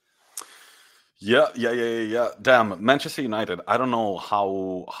 Yeah. Damn, Manchester United. I don't know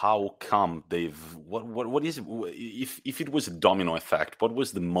how come they've what is if it was a domino effect. What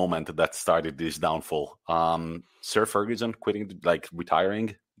was the moment that started this downfall? Sir Ferguson quitting, like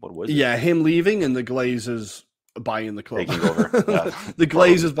retiring. What was it? Yeah, him leaving and the Glazers buying the club. Taking over. Yeah, the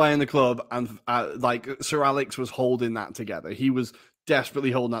Glazers buying the club, and like Sir Alex was holding that together. He was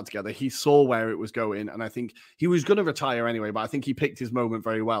desperately holding that together. He saw where it was going, and I think he was going to retire anyway, but I think he picked his moment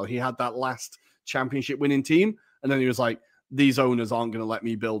very well. He had that last championship winning team, and then he was like, these owners aren't going to let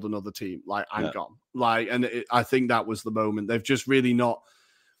me build another team. Like, I'm gone. Like, and I think that was the moment. They've just really not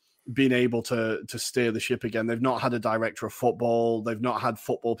been able to steer the ship again. They've not had a director of football. They've not had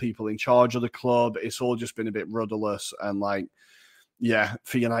football people in charge of the club. It's all just been a bit rudderless, and like, yeah,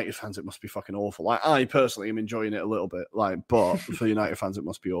 for United fans, it must be fucking awful. Like, I personally am enjoying it a little bit, like, but for United fans, it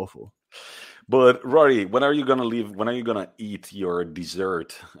must be awful. But Rory, when are you gonna leave? When are you gonna eat your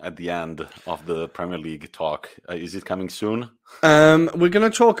dessert at the end of the Premier League talk? Is it coming soon? We're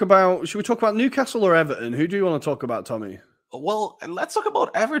gonna talk about. Should we talk about Newcastle or Everton? Who do you want to talk about, Tommy? Well, let's talk about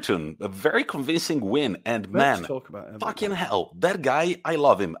Everton. A very convincing win, and Let's talk about Everton. Fucking hell, that guy, I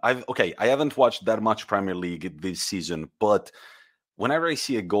love him. I haven't watched that much Premier League this season, but whenever I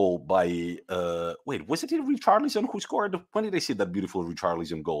see a goal by, was it Richarlison who scored? When did I see that beautiful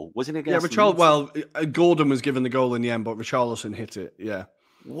Richarlison goal? Wasn't it against? Yeah, well, Gordon was given the goal in the end, but Richarlison hit it. Yeah.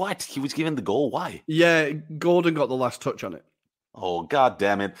 What? He was given the goal? Why? Yeah, Gordon got the last touch on it. Oh, God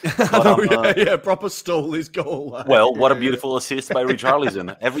damn it. But, proper stole his goal. Well, what a beautiful assist by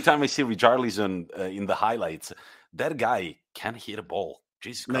Richarlison. Every time I see Richarlison in the highlights, that guy can hit a ball.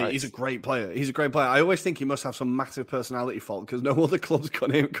 Jesus Christ. Mate, he's a great player. I always think he must have some massive personality fault because no other clubs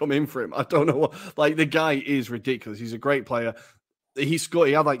come in for him. I don't know what. Like, the guy is ridiculous. He's a great player. He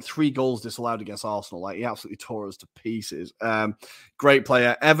had like 3 goals disallowed against Arsenal. Like, he absolutely tore us to pieces. Great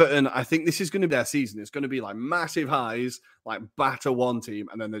player. Everton, I think this is going to be their season. It's going to be like massive highs, like batter one team,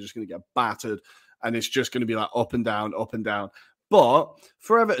 and then they're just going to get battered. And it's just going to be like up and down, up and down. But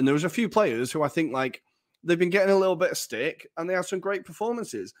for Everton, there was a few players who I think like they've been getting a little bit of stick, and they have some great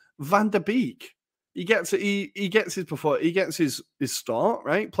performances. Van der Beek, he gets his start,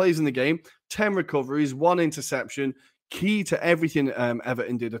 right? Plays in the game, 10 recoveries, 1 interception, key to everything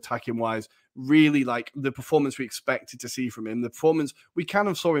Everton did attacking wise. Really like the performance we expected to see from him. The performance we kind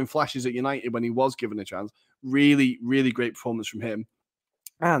of saw in flashes at United when he was given a chance. Really, really great performance from him.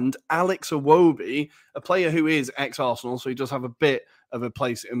 And Alex Iwobi, a player who is ex-Arsenal, so he does have a bit of a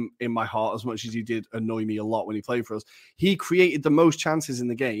place in my heart, as much as he did annoy me a lot when he played for us. He created the most chances in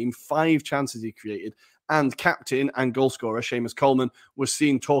the game, 5 chances he created. And captain and goal scorer, Seamus Coleman, was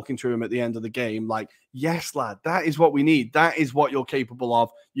seen talking to him at the end of the game like, yes, lad, that is what we need. That is what you're capable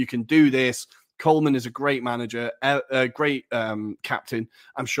of. You can do this. Coleman is a great manager, a great captain.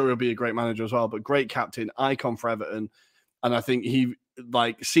 I'm sure he'll be a great manager as well, but great captain, icon for Everton. And I think he,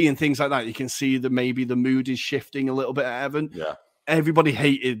 like, seeing things like that, you can see that maybe the mood is shifting a little bit at Everton. Yeah. Everybody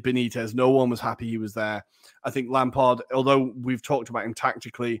hated Benitez. No one was happy he was there. I think Lampard, although we've talked about him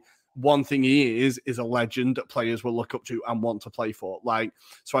tactically, one thing he is a legend that players will look up to and want to play for. Like,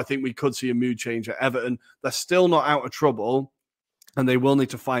 so I think we could see a mood change at Everton. They're still not out of trouble, and they will need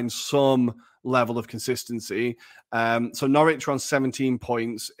to find some level of consistency. So Norwich are on 17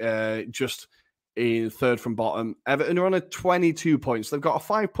 points, just in third from bottom. Everton are on a 22 points. They've got a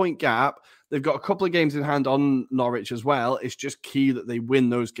 5-point gap. They've got a couple of games in hand on Norwich as well. It's just key that they win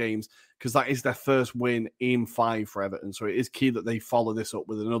those games because that is their first win in 5 for Everton. So it is key that they follow this up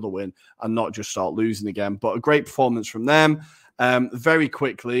with another win and not just start losing again. But a great performance from them. Very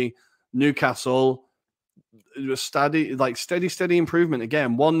quickly, Newcastle, steady improvement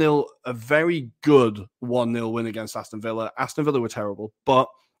again. 1-0, a very good 1-0 win against Aston Villa. Aston Villa were terrible, but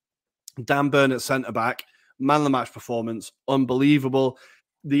Dan Burn at centre-back, man of the match performance, unbelievable.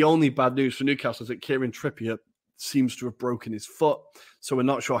 The only bad news for Newcastle is that Kieran Trippier seems to have broken his foot. So we're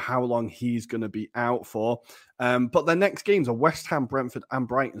not sure how long he's going to be out for. But their next games are West Ham, Brentford, and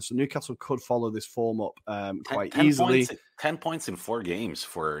Brighton. So Newcastle could follow this form up quite 10 easily. 10 points in 4 games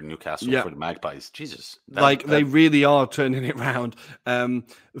for Newcastle, for the Magpies. Jesus. They really are turning it around.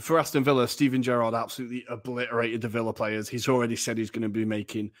 For Aston Villa, Steven Gerrard absolutely obliterated the Villa players. He's already said he's going to be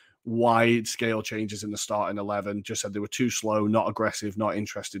making wide-scale changes in the starting 11. Just said they were too slow, not aggressive, not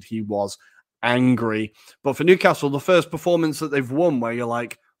interested. He was angry. But for Newcastle, the first performance that they've won where you're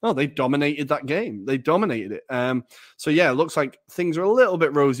like, oh, they dominated that game. They dominated it. So, yeah, it looks like things are a little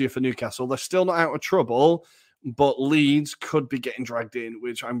bit rosier for Newcastle. They're still not out of trouble, but Leeds could be getting dragged in,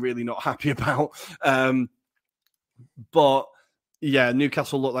 which I'm really not happy about. But, yeah,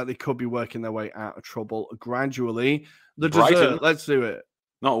 Newcastle look like they could be working their way out of trouble gradually. The dessert, let's do it.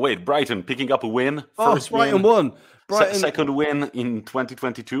 No, wait, Brighton picking up a win. Brighton won. Second win in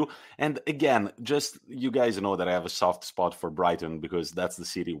 2022. And again, just you guys know that I have a soft spot for Brighton because that's the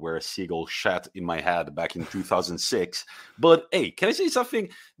city where a seagull shat in my head back in 2006. But hey, can I say something?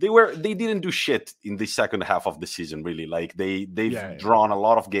 They didn't do shit in the second half of the season, really. Like they've drawn a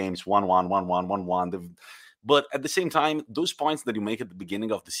lot of games, 1-1, 1-1, 1-1. But at the same time, those points that you make at the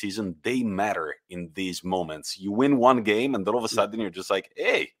beginning of the season, they matter in these moments. You win one game, and then all of a sudden you're just like,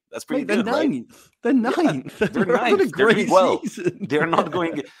 hey, that's pretty good, right? They're ninth. Yeah, they're ninth. They're doing well. Season. They're not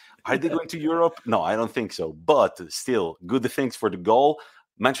going... Are they going to Europe? No, I don't think so. But still, good things for the goal.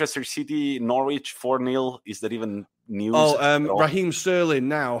 Manchester City, Norwich, 4-0. Is that even news? Raheem Sterling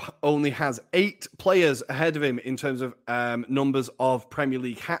now only has 8 players ahead of him in terms of numbers of Premier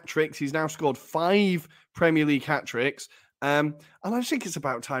League hat-tricks. He's now scored 5 Premier League hat-tricks. And I think it's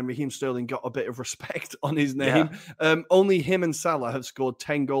about time Raheem Sterling got a bit of respect on his name. Yeah. Only him and Salah have scored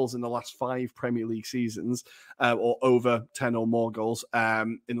 10 goals in the last 5 Premier League seasons, or over 10 or more goals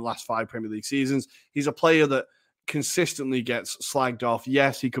in the last 5 Premier League seasons. He's a player that consistently gets slagged off.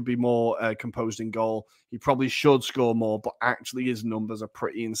 Yes, he could be more composed in goal. He probably should score more, but actually his numbers are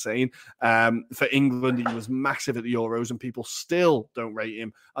pretty insane. For England, he was massive at the Euros and people still don't rate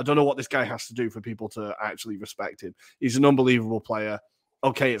him. I don't know what this guy has to do for people to actually respect him. He's an unbelievable player.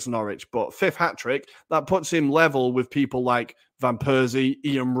 Okay, it's Norwich, but 5th hat-trick, that puts him level with people like Van Persie,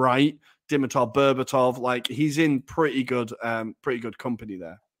 Ian Wright, Dimitar Berbatov. Like, he's in pretty good company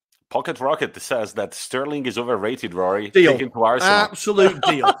there. Pocket Rocket says that Sterling is overrated, Rory. Deal. Take him to Arsenal. Absolute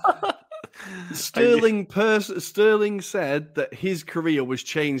deal. Sterling said that his career was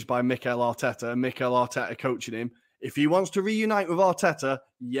changed by Mikel Arteta and Mikel Arteta coaching him. If he wants to reunite with Arteta,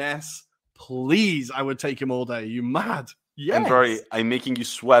 yes, please, I would take him all day. You mad? Yes. And Rory, I'm making you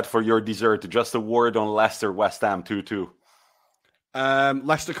sweat for your dessert. Just a word on Leicester, West Ham 2-2.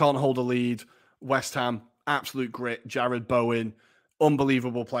 Leicester can't hold a lead. West Ham, absolute grit. Jared Bowen,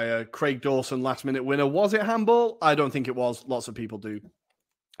 unbelievable player. Craig Dawson, last-minute winner. Was it handball? I don't think it was. Lots of people do.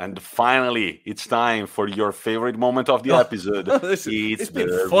 And finally, it's time for your favorite moment of the episode. It's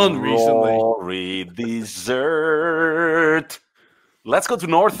been fun recently. Rory dessert. Let's go to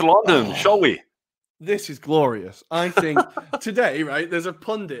North London, shall we? This is glorious. I think today, right, there's a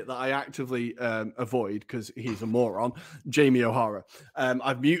pundit that I actively avoid because he's a moron, Jamie O'Hara.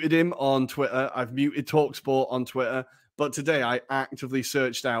 I've muted him on Twitter. I've muted TalkSport on Twitter. But today I actively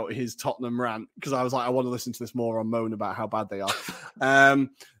searched out his Tottenham rant because I was like, I want to listen to this moron moan about how bad they are.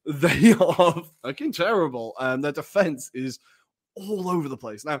 They are fucking terrible. Their defense is all over the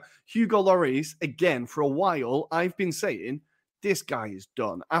place. Now, Hugo Lloris, again, for a while, I've been saying, this guy is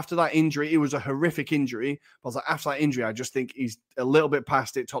done. After that injury, it was a horrific injury. I was like, after that injury, I just think he's a little bit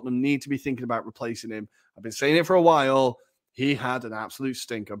past it. Tottenham need to be thinking about replacing him. I've been saying it for a while. He had an absolute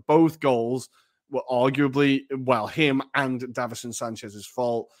stinker. Both goals were arguably, well, him and Davinson Sanchez's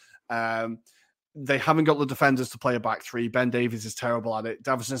fault. They haven't got the defenders to play a back three. Ben Davies is terrible at it.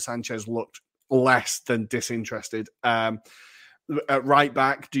 Davinson Sanchez looked less than disinterested. At right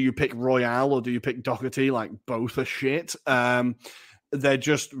back, do you pick Royale or do you pick Doherty? Like, both are shit. They're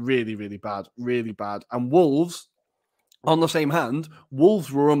just really, really bad. Really bad. And Wolves, on the same hand,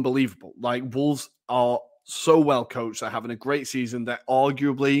 Wolves were unbelievable. Like, Wolves are so well coached. They're having a great season. They're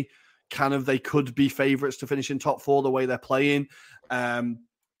arguably they could be favourites to finish in top 4 the way they're playing. And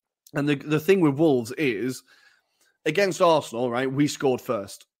the thing with Wolves is, against Arsenal, right, we scored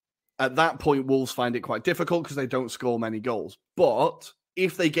first. At that point, Wolves find it quite difficult because they don't score many goals. But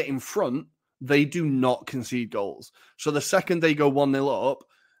if they get in front, they do not concede goals. So the second they go 1-0 up,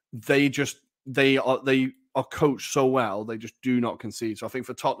 they are coached so well, they just do not concede. So I think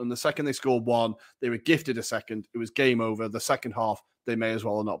for Tottenham, the second they scored 1, they were gifted a second. It was game over. The second half, they may as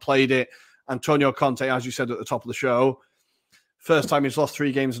well have not played it. Antonio Conte, as you said at the top of the show, first time he's lost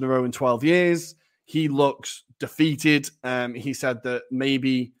 3 games in a row in 12 years. he looks defeated. He said that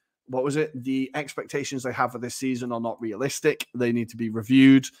maybe, what was it? The expectations they have for this season are not realistic. They need to be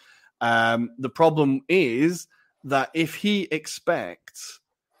reviewed. The problem is that if he expects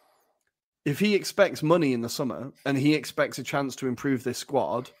money in the summer and he expects a chance to improve this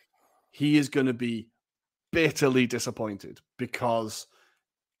squad, he is going to be bitterly disappointed, because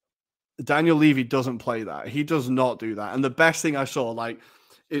Daniel Levy doesn't play that. He does not do that. And the best thing I saw, like,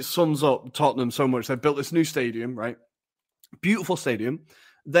 it sums up Tottenham so much. They've built this new stadium, right? Beautiful stadium.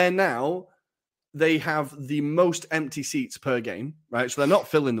 They have the most empty seats per game, right? So they're not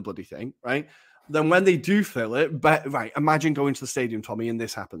filling the bloody thing, right? Then when they do fill it, right, imagine going to the stadium, Tommy, and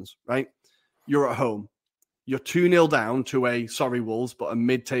this happens, right? You're at home. You're 2-0 down to Wolves, but a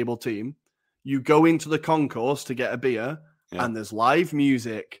mid-table team. You go into the concourse to get a beer, and there's live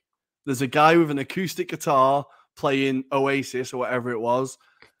music. There's a guy with an acoustic guitar playing Oasis or whatever it was.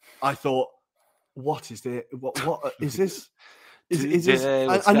 I thought, what is this? What is this? Is this?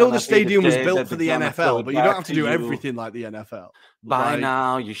 I know the stadium was built for the NFL, but you don't have to do everything like the NFL. By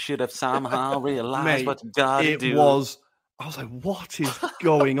now, you should have somehow realized what you got to do. I was like, what is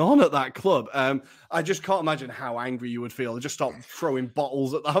going on at that club? I just can't imagine how angry you would feel. Just stop throwing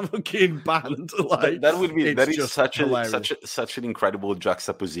bottles at that fucking band. Like, that is such an incredible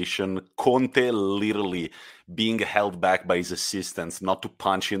juxtaposition. Conte literally being held back by his assistants not to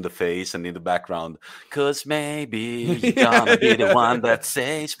punch you in the face, and in the background, because maybe you're gonna be the one that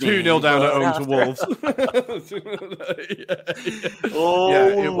saves me. 2-0 down at home to Wolves.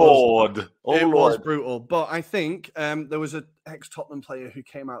 Lord. It was brutal. But I think there was an ex-Tottenham player who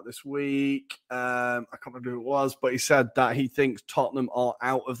came out this week. I can't remember who it was, but he said that he thinks Tottenham are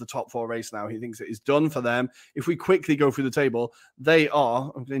out of the top 4 race now. He thinks it is done for them. If we quickly go through the table, they are,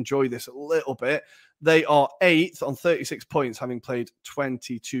 I'm going to enjoy this a little bit, they are 8th on 36 points, having played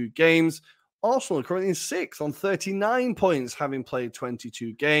 22 games. Arsenal are currently in 6th on 39 points, having played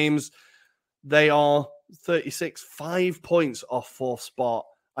 22 games. They are 36, 5 points off 4th spot.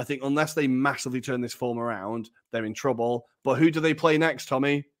 I think unless they massively turn this form around, they're in trouble. But who do they play next,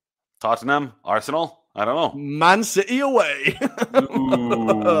 Tommy? Tottenham, Arsenal? I don't know. Man City away.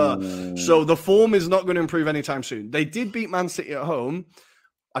 So the form is not going to improve anytime soon. They did beat Man City at home.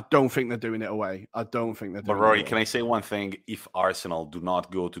 I don't think they're doing it away. But Rory, can I say one thing? If Arsenal do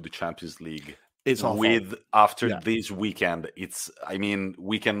not go to the Champions League, it's this weekend,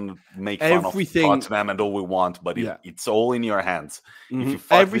 we can make fun of Tottenham and all we want, but it's all in your hands.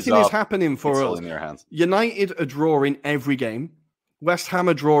 Mm-hmm. Everything is happening for us. It's all in your hands. United are drawing every game. West Ham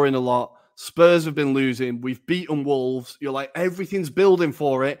are drawing a lot. Spurs have been losing. We've beaten Wolves. You're like, everything's building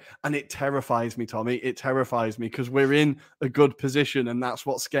for it. And it terrifies me, Tommy. It terrifies me because we're in a good position, and that's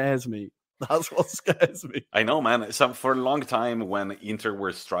what scares me. That's what scares me. I know, man. For a long time when Inter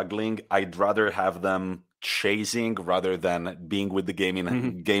were struggling, I'd rather have them chasing rather than being with the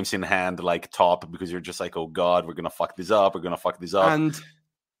games in hand, like top, because you're just like, oh God, we're going to fuck this up. And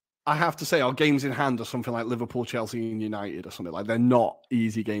I have to say, our games in hand are something like Liverpool, Chelsea, and United, or something like. They're not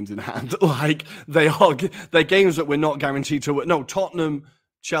easy games in hand. Like they're games that we're not guaranteed to win. No, Tottenham,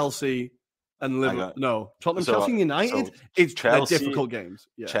 Chelsea, and Liverpool. No, Tottenham, Chelsea, and United. They're difficult games.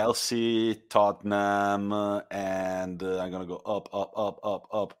 Yeah. Chelsea, Tottenham, and I'm gonna go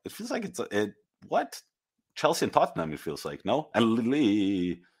up. It feels like what? Chelsea and Tottenham. It feels like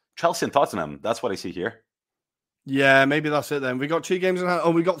and Chelsea and Tottenham. That's what I see here. Yeah, maybe that's it then. We got 2 games in hand. Oh,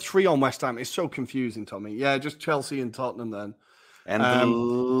 we got 3 on West Ham. It's so confusing, Tommy. Yeah, just Chelsea and Tottenham then. And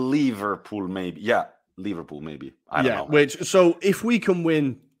Liverpool, maybe. Yeah, Liverpool, maybe. I don't know. So if we can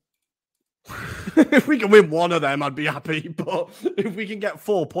win, if we can win one of them, I'd be happy. But if we can get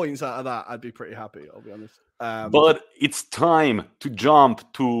 4 points out of that, I'd be pretty happy, I'll be honest. But it's time to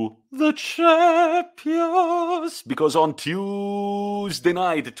jump to the champions, because on Tuesday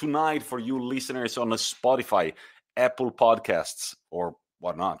night, tonight, for you listeners on Spotify, Apple Podcasts, or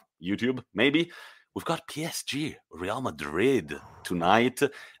whatnot, YouTube, maybe, we've got PSG, Real Madrid tonight.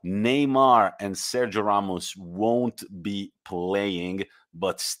 Neymar and Sergio Ramos won't be playing,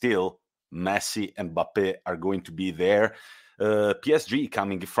 but still, Messi and Mbappe are going to be there. PSG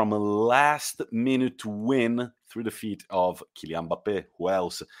coming from a last-minute win through the feet of Kylian Mbappe. Who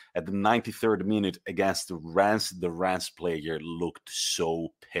else? At the 93rd minute against Reims, the Reims player looked so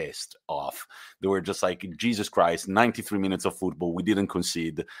pissed off. They were just like, Jesus Christ, 93 minutes of football. We didn't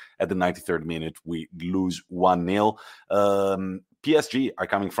concede. At the 93rd minute, we lose 1-0. PSG are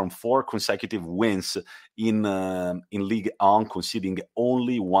coming from 4 consecutive wins in Ligue 1, conceding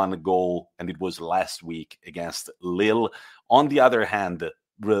only 1 goal, and it was last week against Lille. On the other hand,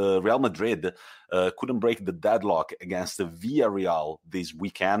 Real Madrid couldn't break the deadlock against Villarreal this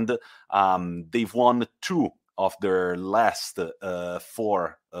weekend. They've won 2 of their last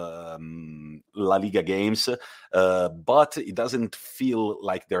 4 La Liga games, but it doesn't feel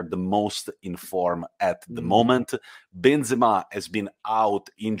like they're the most in form at the moment. Benzema has been out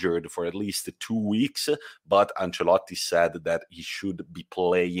injured for at least 2 weeks, but Ancelotti said that he should be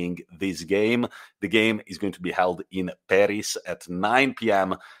playing this game. The game is going to be held in Paris at 9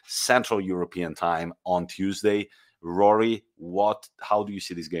 p.m. Central European time on Tuesday. Rory, how do you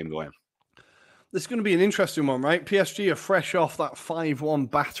see this game going? This is going to be an interesting one, right? PSG are fresh off that 5-1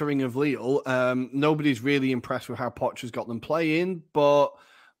 battering of Lille. Nobody's really impressed with how Poch has got them playing, but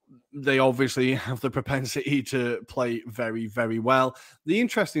they obviously have the propensity to play very, very well. The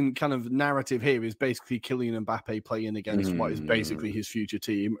interesting kind of narrative here is basically Kylian Mbappe playing against what is basically his future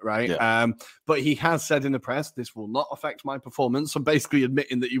team, right? Yeah. But he has said in the press, this will not affect my performance. So basically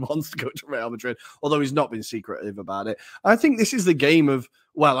admitting that he wants to go to Real Madrid, although he's not been secretive about it. I think this is the game of,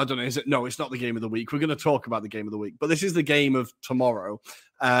 well, I don't know, is it? No, it's not the game of the week. We're going to talk about the game of the week, but this is the game of tomorrow.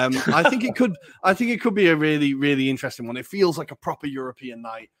 I think it could be a really, really interesting one. It feels like a proper European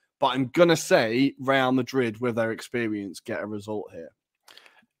night. But I'm going to say Real Madrid, with their experience, get a result here.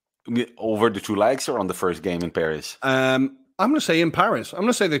 Over the 2 legs or on the first game in Paris? I'm going to say in Paris. I'm going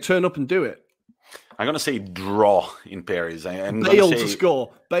to say they turn up and do it. I'm going to say draw in Paris. Bale to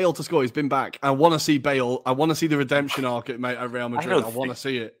score. Bale to score. He's been back. I want to see Bale. I want to see the redemption arc at Real Madrid. I want to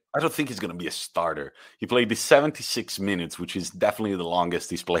see it. I don't think he's going to be a starter. He played the 76 minutes, which is definitely the longest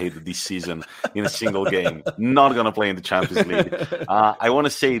he's played this season in a single game. Not going to play in the Champions League. I want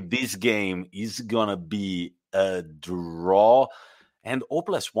to say this game is going to be a draw. And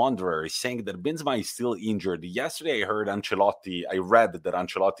Hopeless Wanderer is saying that Benzema is still injured. Yesterday, I read that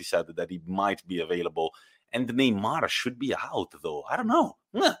Ancelotti said that he might be available. And Neymar should be out, though. I don't know.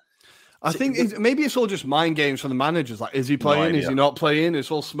 I think maybe it's all just mind games for the managers. Like, is he playing? Is he not playing? It's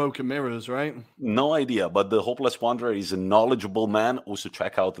all smoke and mirrors, right? No idea. But the Hopeless Wanderer is a knowledgeable man. Also,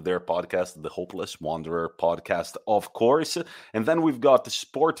 check out their podcast, the Hopeless Wanderer podcast, of course. And then we've got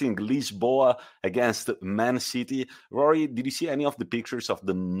Sporting Lisboa against Man City. Rory, did you see any of the pictures of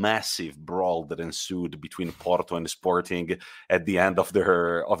the massive brawl that ensued between Porto and Sporting at the end of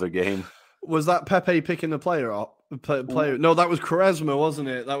their game? Was that Pepe picking the player up? No, that was Quaresma, wasn't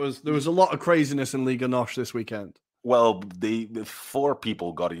it? There was a lot of craziness in Liga NOS this weekend. Well, the 4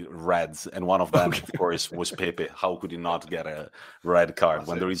 people got reds, and one of them, of course, was Pepe. How could he not get a red card?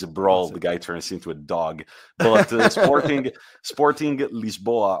 When there is a brawl, the guy turns into a dog. But Sporting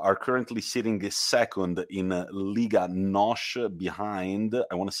Lisboa are currently sitting second in Liga NOS behind,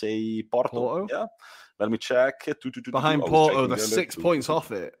 I want to say, Porto. Yeah, let me check. Behind Porto, they're 6 points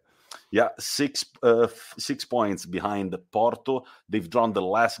off it. Yeah, 6 points behind Porto. They've drawn the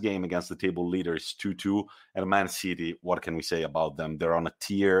last game against the table leaders 2-2. And Man City, what can we say about them? They're on a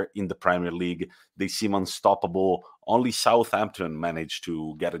tier in the Premier League. They seem unstoppable. Only Southampton managed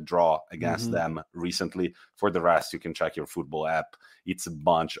to get a draw against them recently. For the rest, you can check your football app. It's a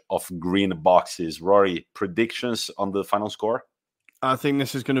bunch of green boxes. Rory, predictions on the final score? I think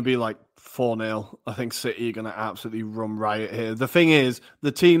this is going to be like 4-0. I think City are going to absolutely run riot here. The thing is,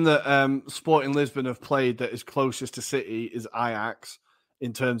 the team that Sporting Lisbon have played that is closest to City is Ajax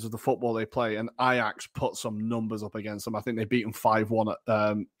in terms of the football they play. And Ajax put some numbers up against them. I think they beat them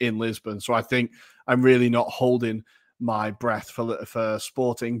 5-1 in Lisbon. So I think I'm really not holding my breath for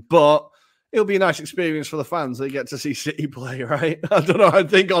Sporting. But it'll be a nice experience for the fans. They get to see City play, right? I don't know. I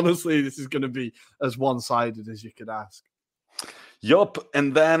think, honestly, this is going to be as one-sided as you could ask. Yup,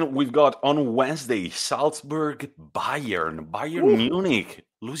 and then we've got on Wednesday, Salzburg, Bayern Munich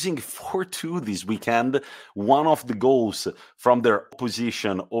losing 4-2 this weekend. One of the goals from their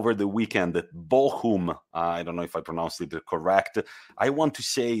opposition over the weekend, Bochum, I don't know if I pronounced it correct. I want to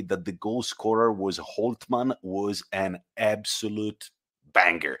say that the goal scorer was Holtmann, was an absolute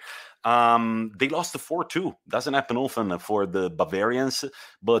banger. They lost to 4-2. Doesn't happen often for the Bavarians.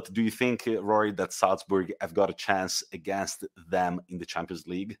 But do you think, Rory, that Salzburg have got a chance against them in the Champions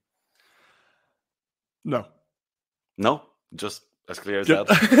League? No. No? Just as clear as that?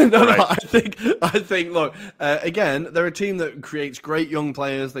 No, I think, look, again, they're a team that creates great young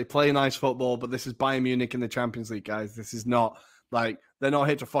players. They play nice football, but this is Bayern Munich in the Champions League, guys. This is not like, they're not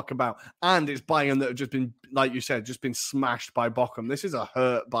here to fuck about. And it's Bayern that have just been, like you said, just been smashed by Bochum. This is a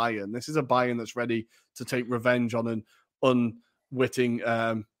hurt Bayern. This is a Bayern that's ready to take revenge on an unwitting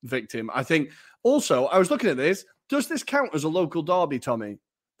victim. I think also, I was looking at this. Does this count as a local derby, Tommy?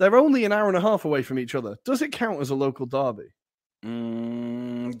 They're only an hour and a half away from each other. Does it count as a local derby?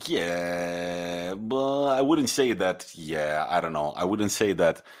 Yeah, but I wouldn't say that. Yeah, I don't know. I wouldn't say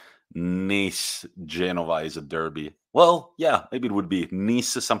that Nice Genova is a derby. Well, yeah, maybe it would be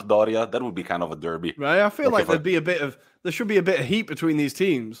Nice Sampdoria. That would be kind of a derby. Right? I feel Like like if I, there should be a bit of heat between these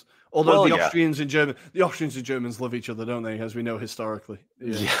teams. Although well, yeah. the Austrians and Germans love each other, don't they? As we know historically.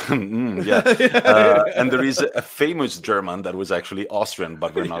 Yeah, yeah. And there is a famous German that was actually Austrian,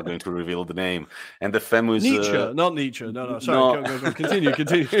 but we're not going to reveal the name. And the famous Nietzsche, not Nietzsche. No, sorry. no, Go. Continue.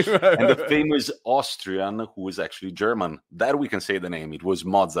 and the famous Austrian who was actually German. That we can say the name. It was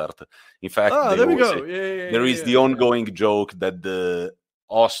Mozart. In fact, There we go. There is the ongoing joke that the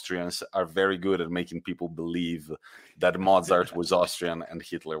Austrians are very good at making people believe that Mozart was Austrian and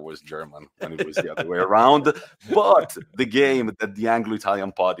Hitler was German when it was the other way around. But the game that the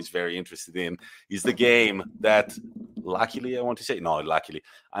Anglo-Italian pod is very interested in is the game that luckily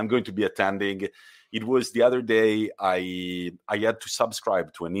I'm going to be attending. It was the other day I had to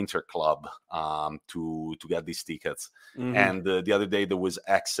subscribe to an Inter club to get these tickets. Mm-hmm. And the other day there was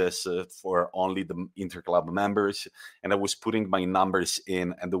access for only the Inter club members. And I was putting my numbers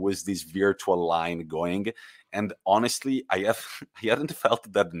in and there was this virtual line going. And honestly, I hadn't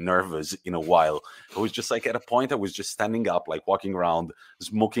felt that nervous in a while. I was just like, at a point, I was just standing up, like walking around,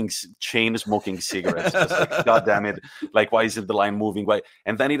 chain smoking cigarettes. Just like, God damn it. Like, why isn't the line moving? Why?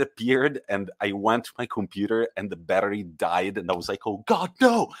 And then it appeared and I went to my computer and the battery died. And I was like, oh God,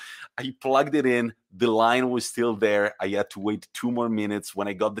 no. I plugged it in. The line was still there. I had to wait 2 more minutes. When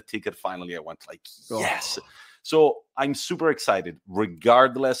I got the ticket, finally, I went like, yes. Oh. So I'm super excited,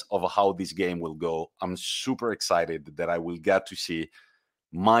 regardless of how this game will go. I'm super excited that I will get to see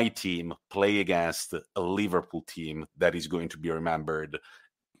my team play against a Liverpool team that is going to be remembered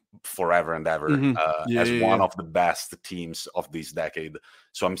forever and ever as one of the best teams of this decade.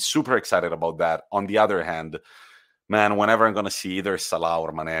 So I'm super excited about that. On the other hand, man, whenever I'm going to see either Salah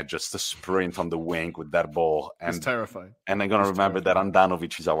or Mane just to sprint on the wing with that ball. And it's terrifying. And I'm going to remember that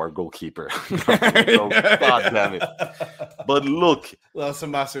Andanovic is our goalkeeper. So, God damn it. But look. That's a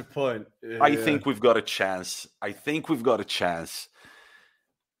massive point. I think we've got a chance.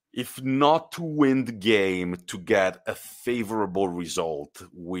 If not to win the game, to get a favorable result,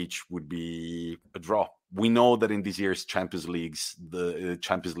 which would be a draw. We know that in this year's Champions League,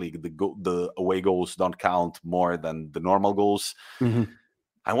 the away goals don't count more than the normal goals. Mm-hmm.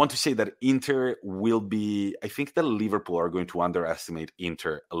 I want to say that Inter will be. I think that Liverpool are going to underestimate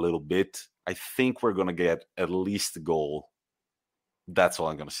Inter a little bit. I think we're going to get at least a goal. That's all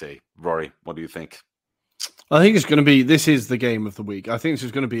I'm going to say. Rory, what do you think? I think it's going to be. This is the game of the week. I think this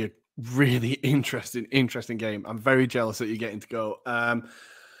is going to be a really interesting game. I'm very jealous that you're getting to go.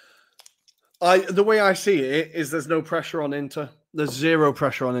 The way I see it is there's no pressure on Inter. There's zero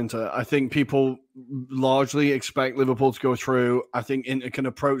pressure on Inter. I think people largely expect Liverpool to go through. I think Inter can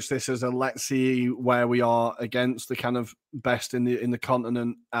approach this as a let's see where we are against the kind of best in the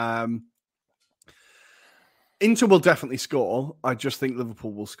continent. Inter will definitely score. I just think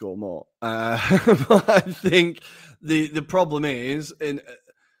Liverpool will score more. But I think the problem is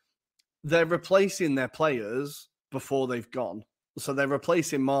they're replacing their players before they've gone. So they're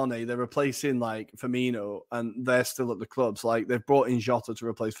replacing Mane, they're replacing like Firmino, and they're still at the clubs. Like they've brought in Jota to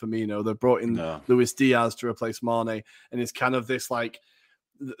replace Firmino, they've brought in Luis Diaz to replace Mane, and it's kind of this like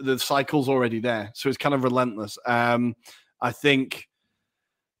the cycle's already there. So it's kind of relentless. I think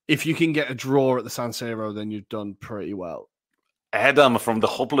if you can get a draw at the San Siro, then you've done pretty well. Adam from the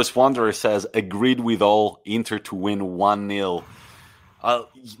Hopeless Wanderer says, agreed with all, Inter to win 1-0.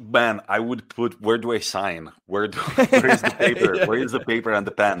 Man, I would put, where do I sign? Where is the paper? Where is the paper and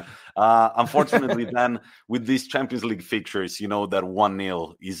the pen? Unfortunately, then, with these Champions League fixtures, you know that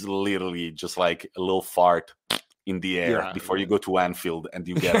 1-0 is literally just like a little fart in the air before you go to Anfield and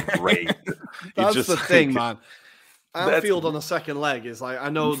you get raised. That's just the thing, man. Anfield on the second leg is like, I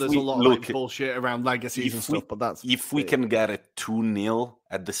know there's a lot of bullshit around legacies and stuff, but that's... If we can get a 2-0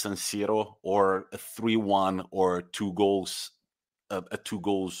 at the San Siro or a 3-1 or 2 goals...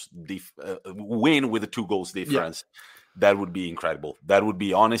 win with a 2 goals difference, that would be incredible. That would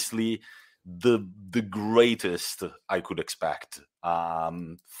be honestly the greatest I could expect.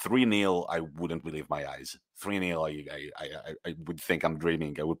 3-0, I wouldn't believe my eyes. 3-0, I would think I'm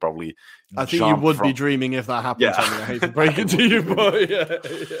dreaming. I would probably. I think you would be dreaming if that happened. I hate to break it to you,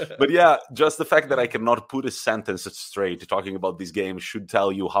 but But yeah, just the fact that I cannot put a sentence straight talking about this game should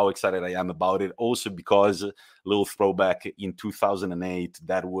tell you how excited I am about it. Also, because a little throwback in 2008,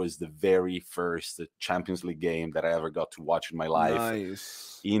 that was the very first Champions League game that I ever got to watch in my life.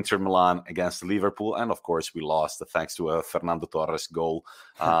 Nice. Inter Milan against Liverpool, and of course we lost thanks to a Fernando Torres goal.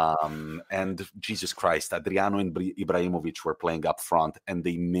 And Jesus Christ, at the Adriano and Ibrahimovic were playing up front, and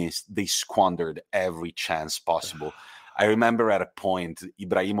they squandered every chance possible. I remember at a point,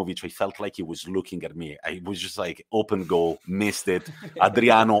 Ibrahimovic, I felt like he was looking at me. I was just like, open goal, missed it.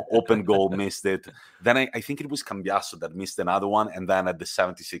 Adriano, open goal, missed it. Then I think it was Cambiasso that missed another one. And then at the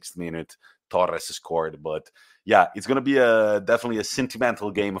 76th minute, Torres scored. But yeah, it's going to be definitely a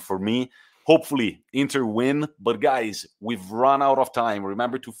sentimental game for me. Hopefully, Inter win. But guys, we've run out of time.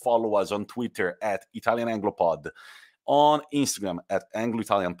 Remember to follow us on Twitter at Italian Anglopod, on Instagram at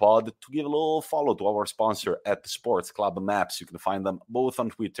Anglo-Italian Pod, to give a little follow to our sponsor at the Sports Club Maps. You can find them both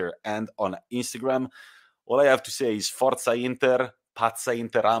on Twitter and on Instagram. All I have to say is Forza Inter, Pazza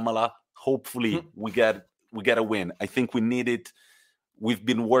Inter Amala. Hopefully we get a win. I think we need it. We've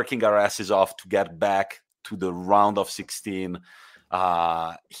been working our asses off to get back to the round of 16.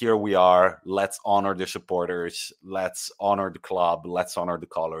 Here we are. Let's honor the supporters. Let's honor the club. Let's honor the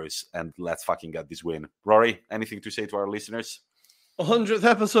colors, and let's fucking get this win. Rory, anything to say to our listeners? 100th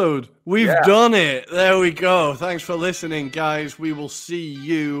episode. We've done it. There we go. Thanks for listening, guys. We will see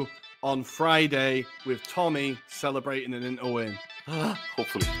you on Friday with Tommi celebrating an Inter win.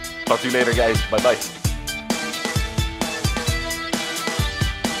 Hopefully. Talk to you later, guys. Bye-bye.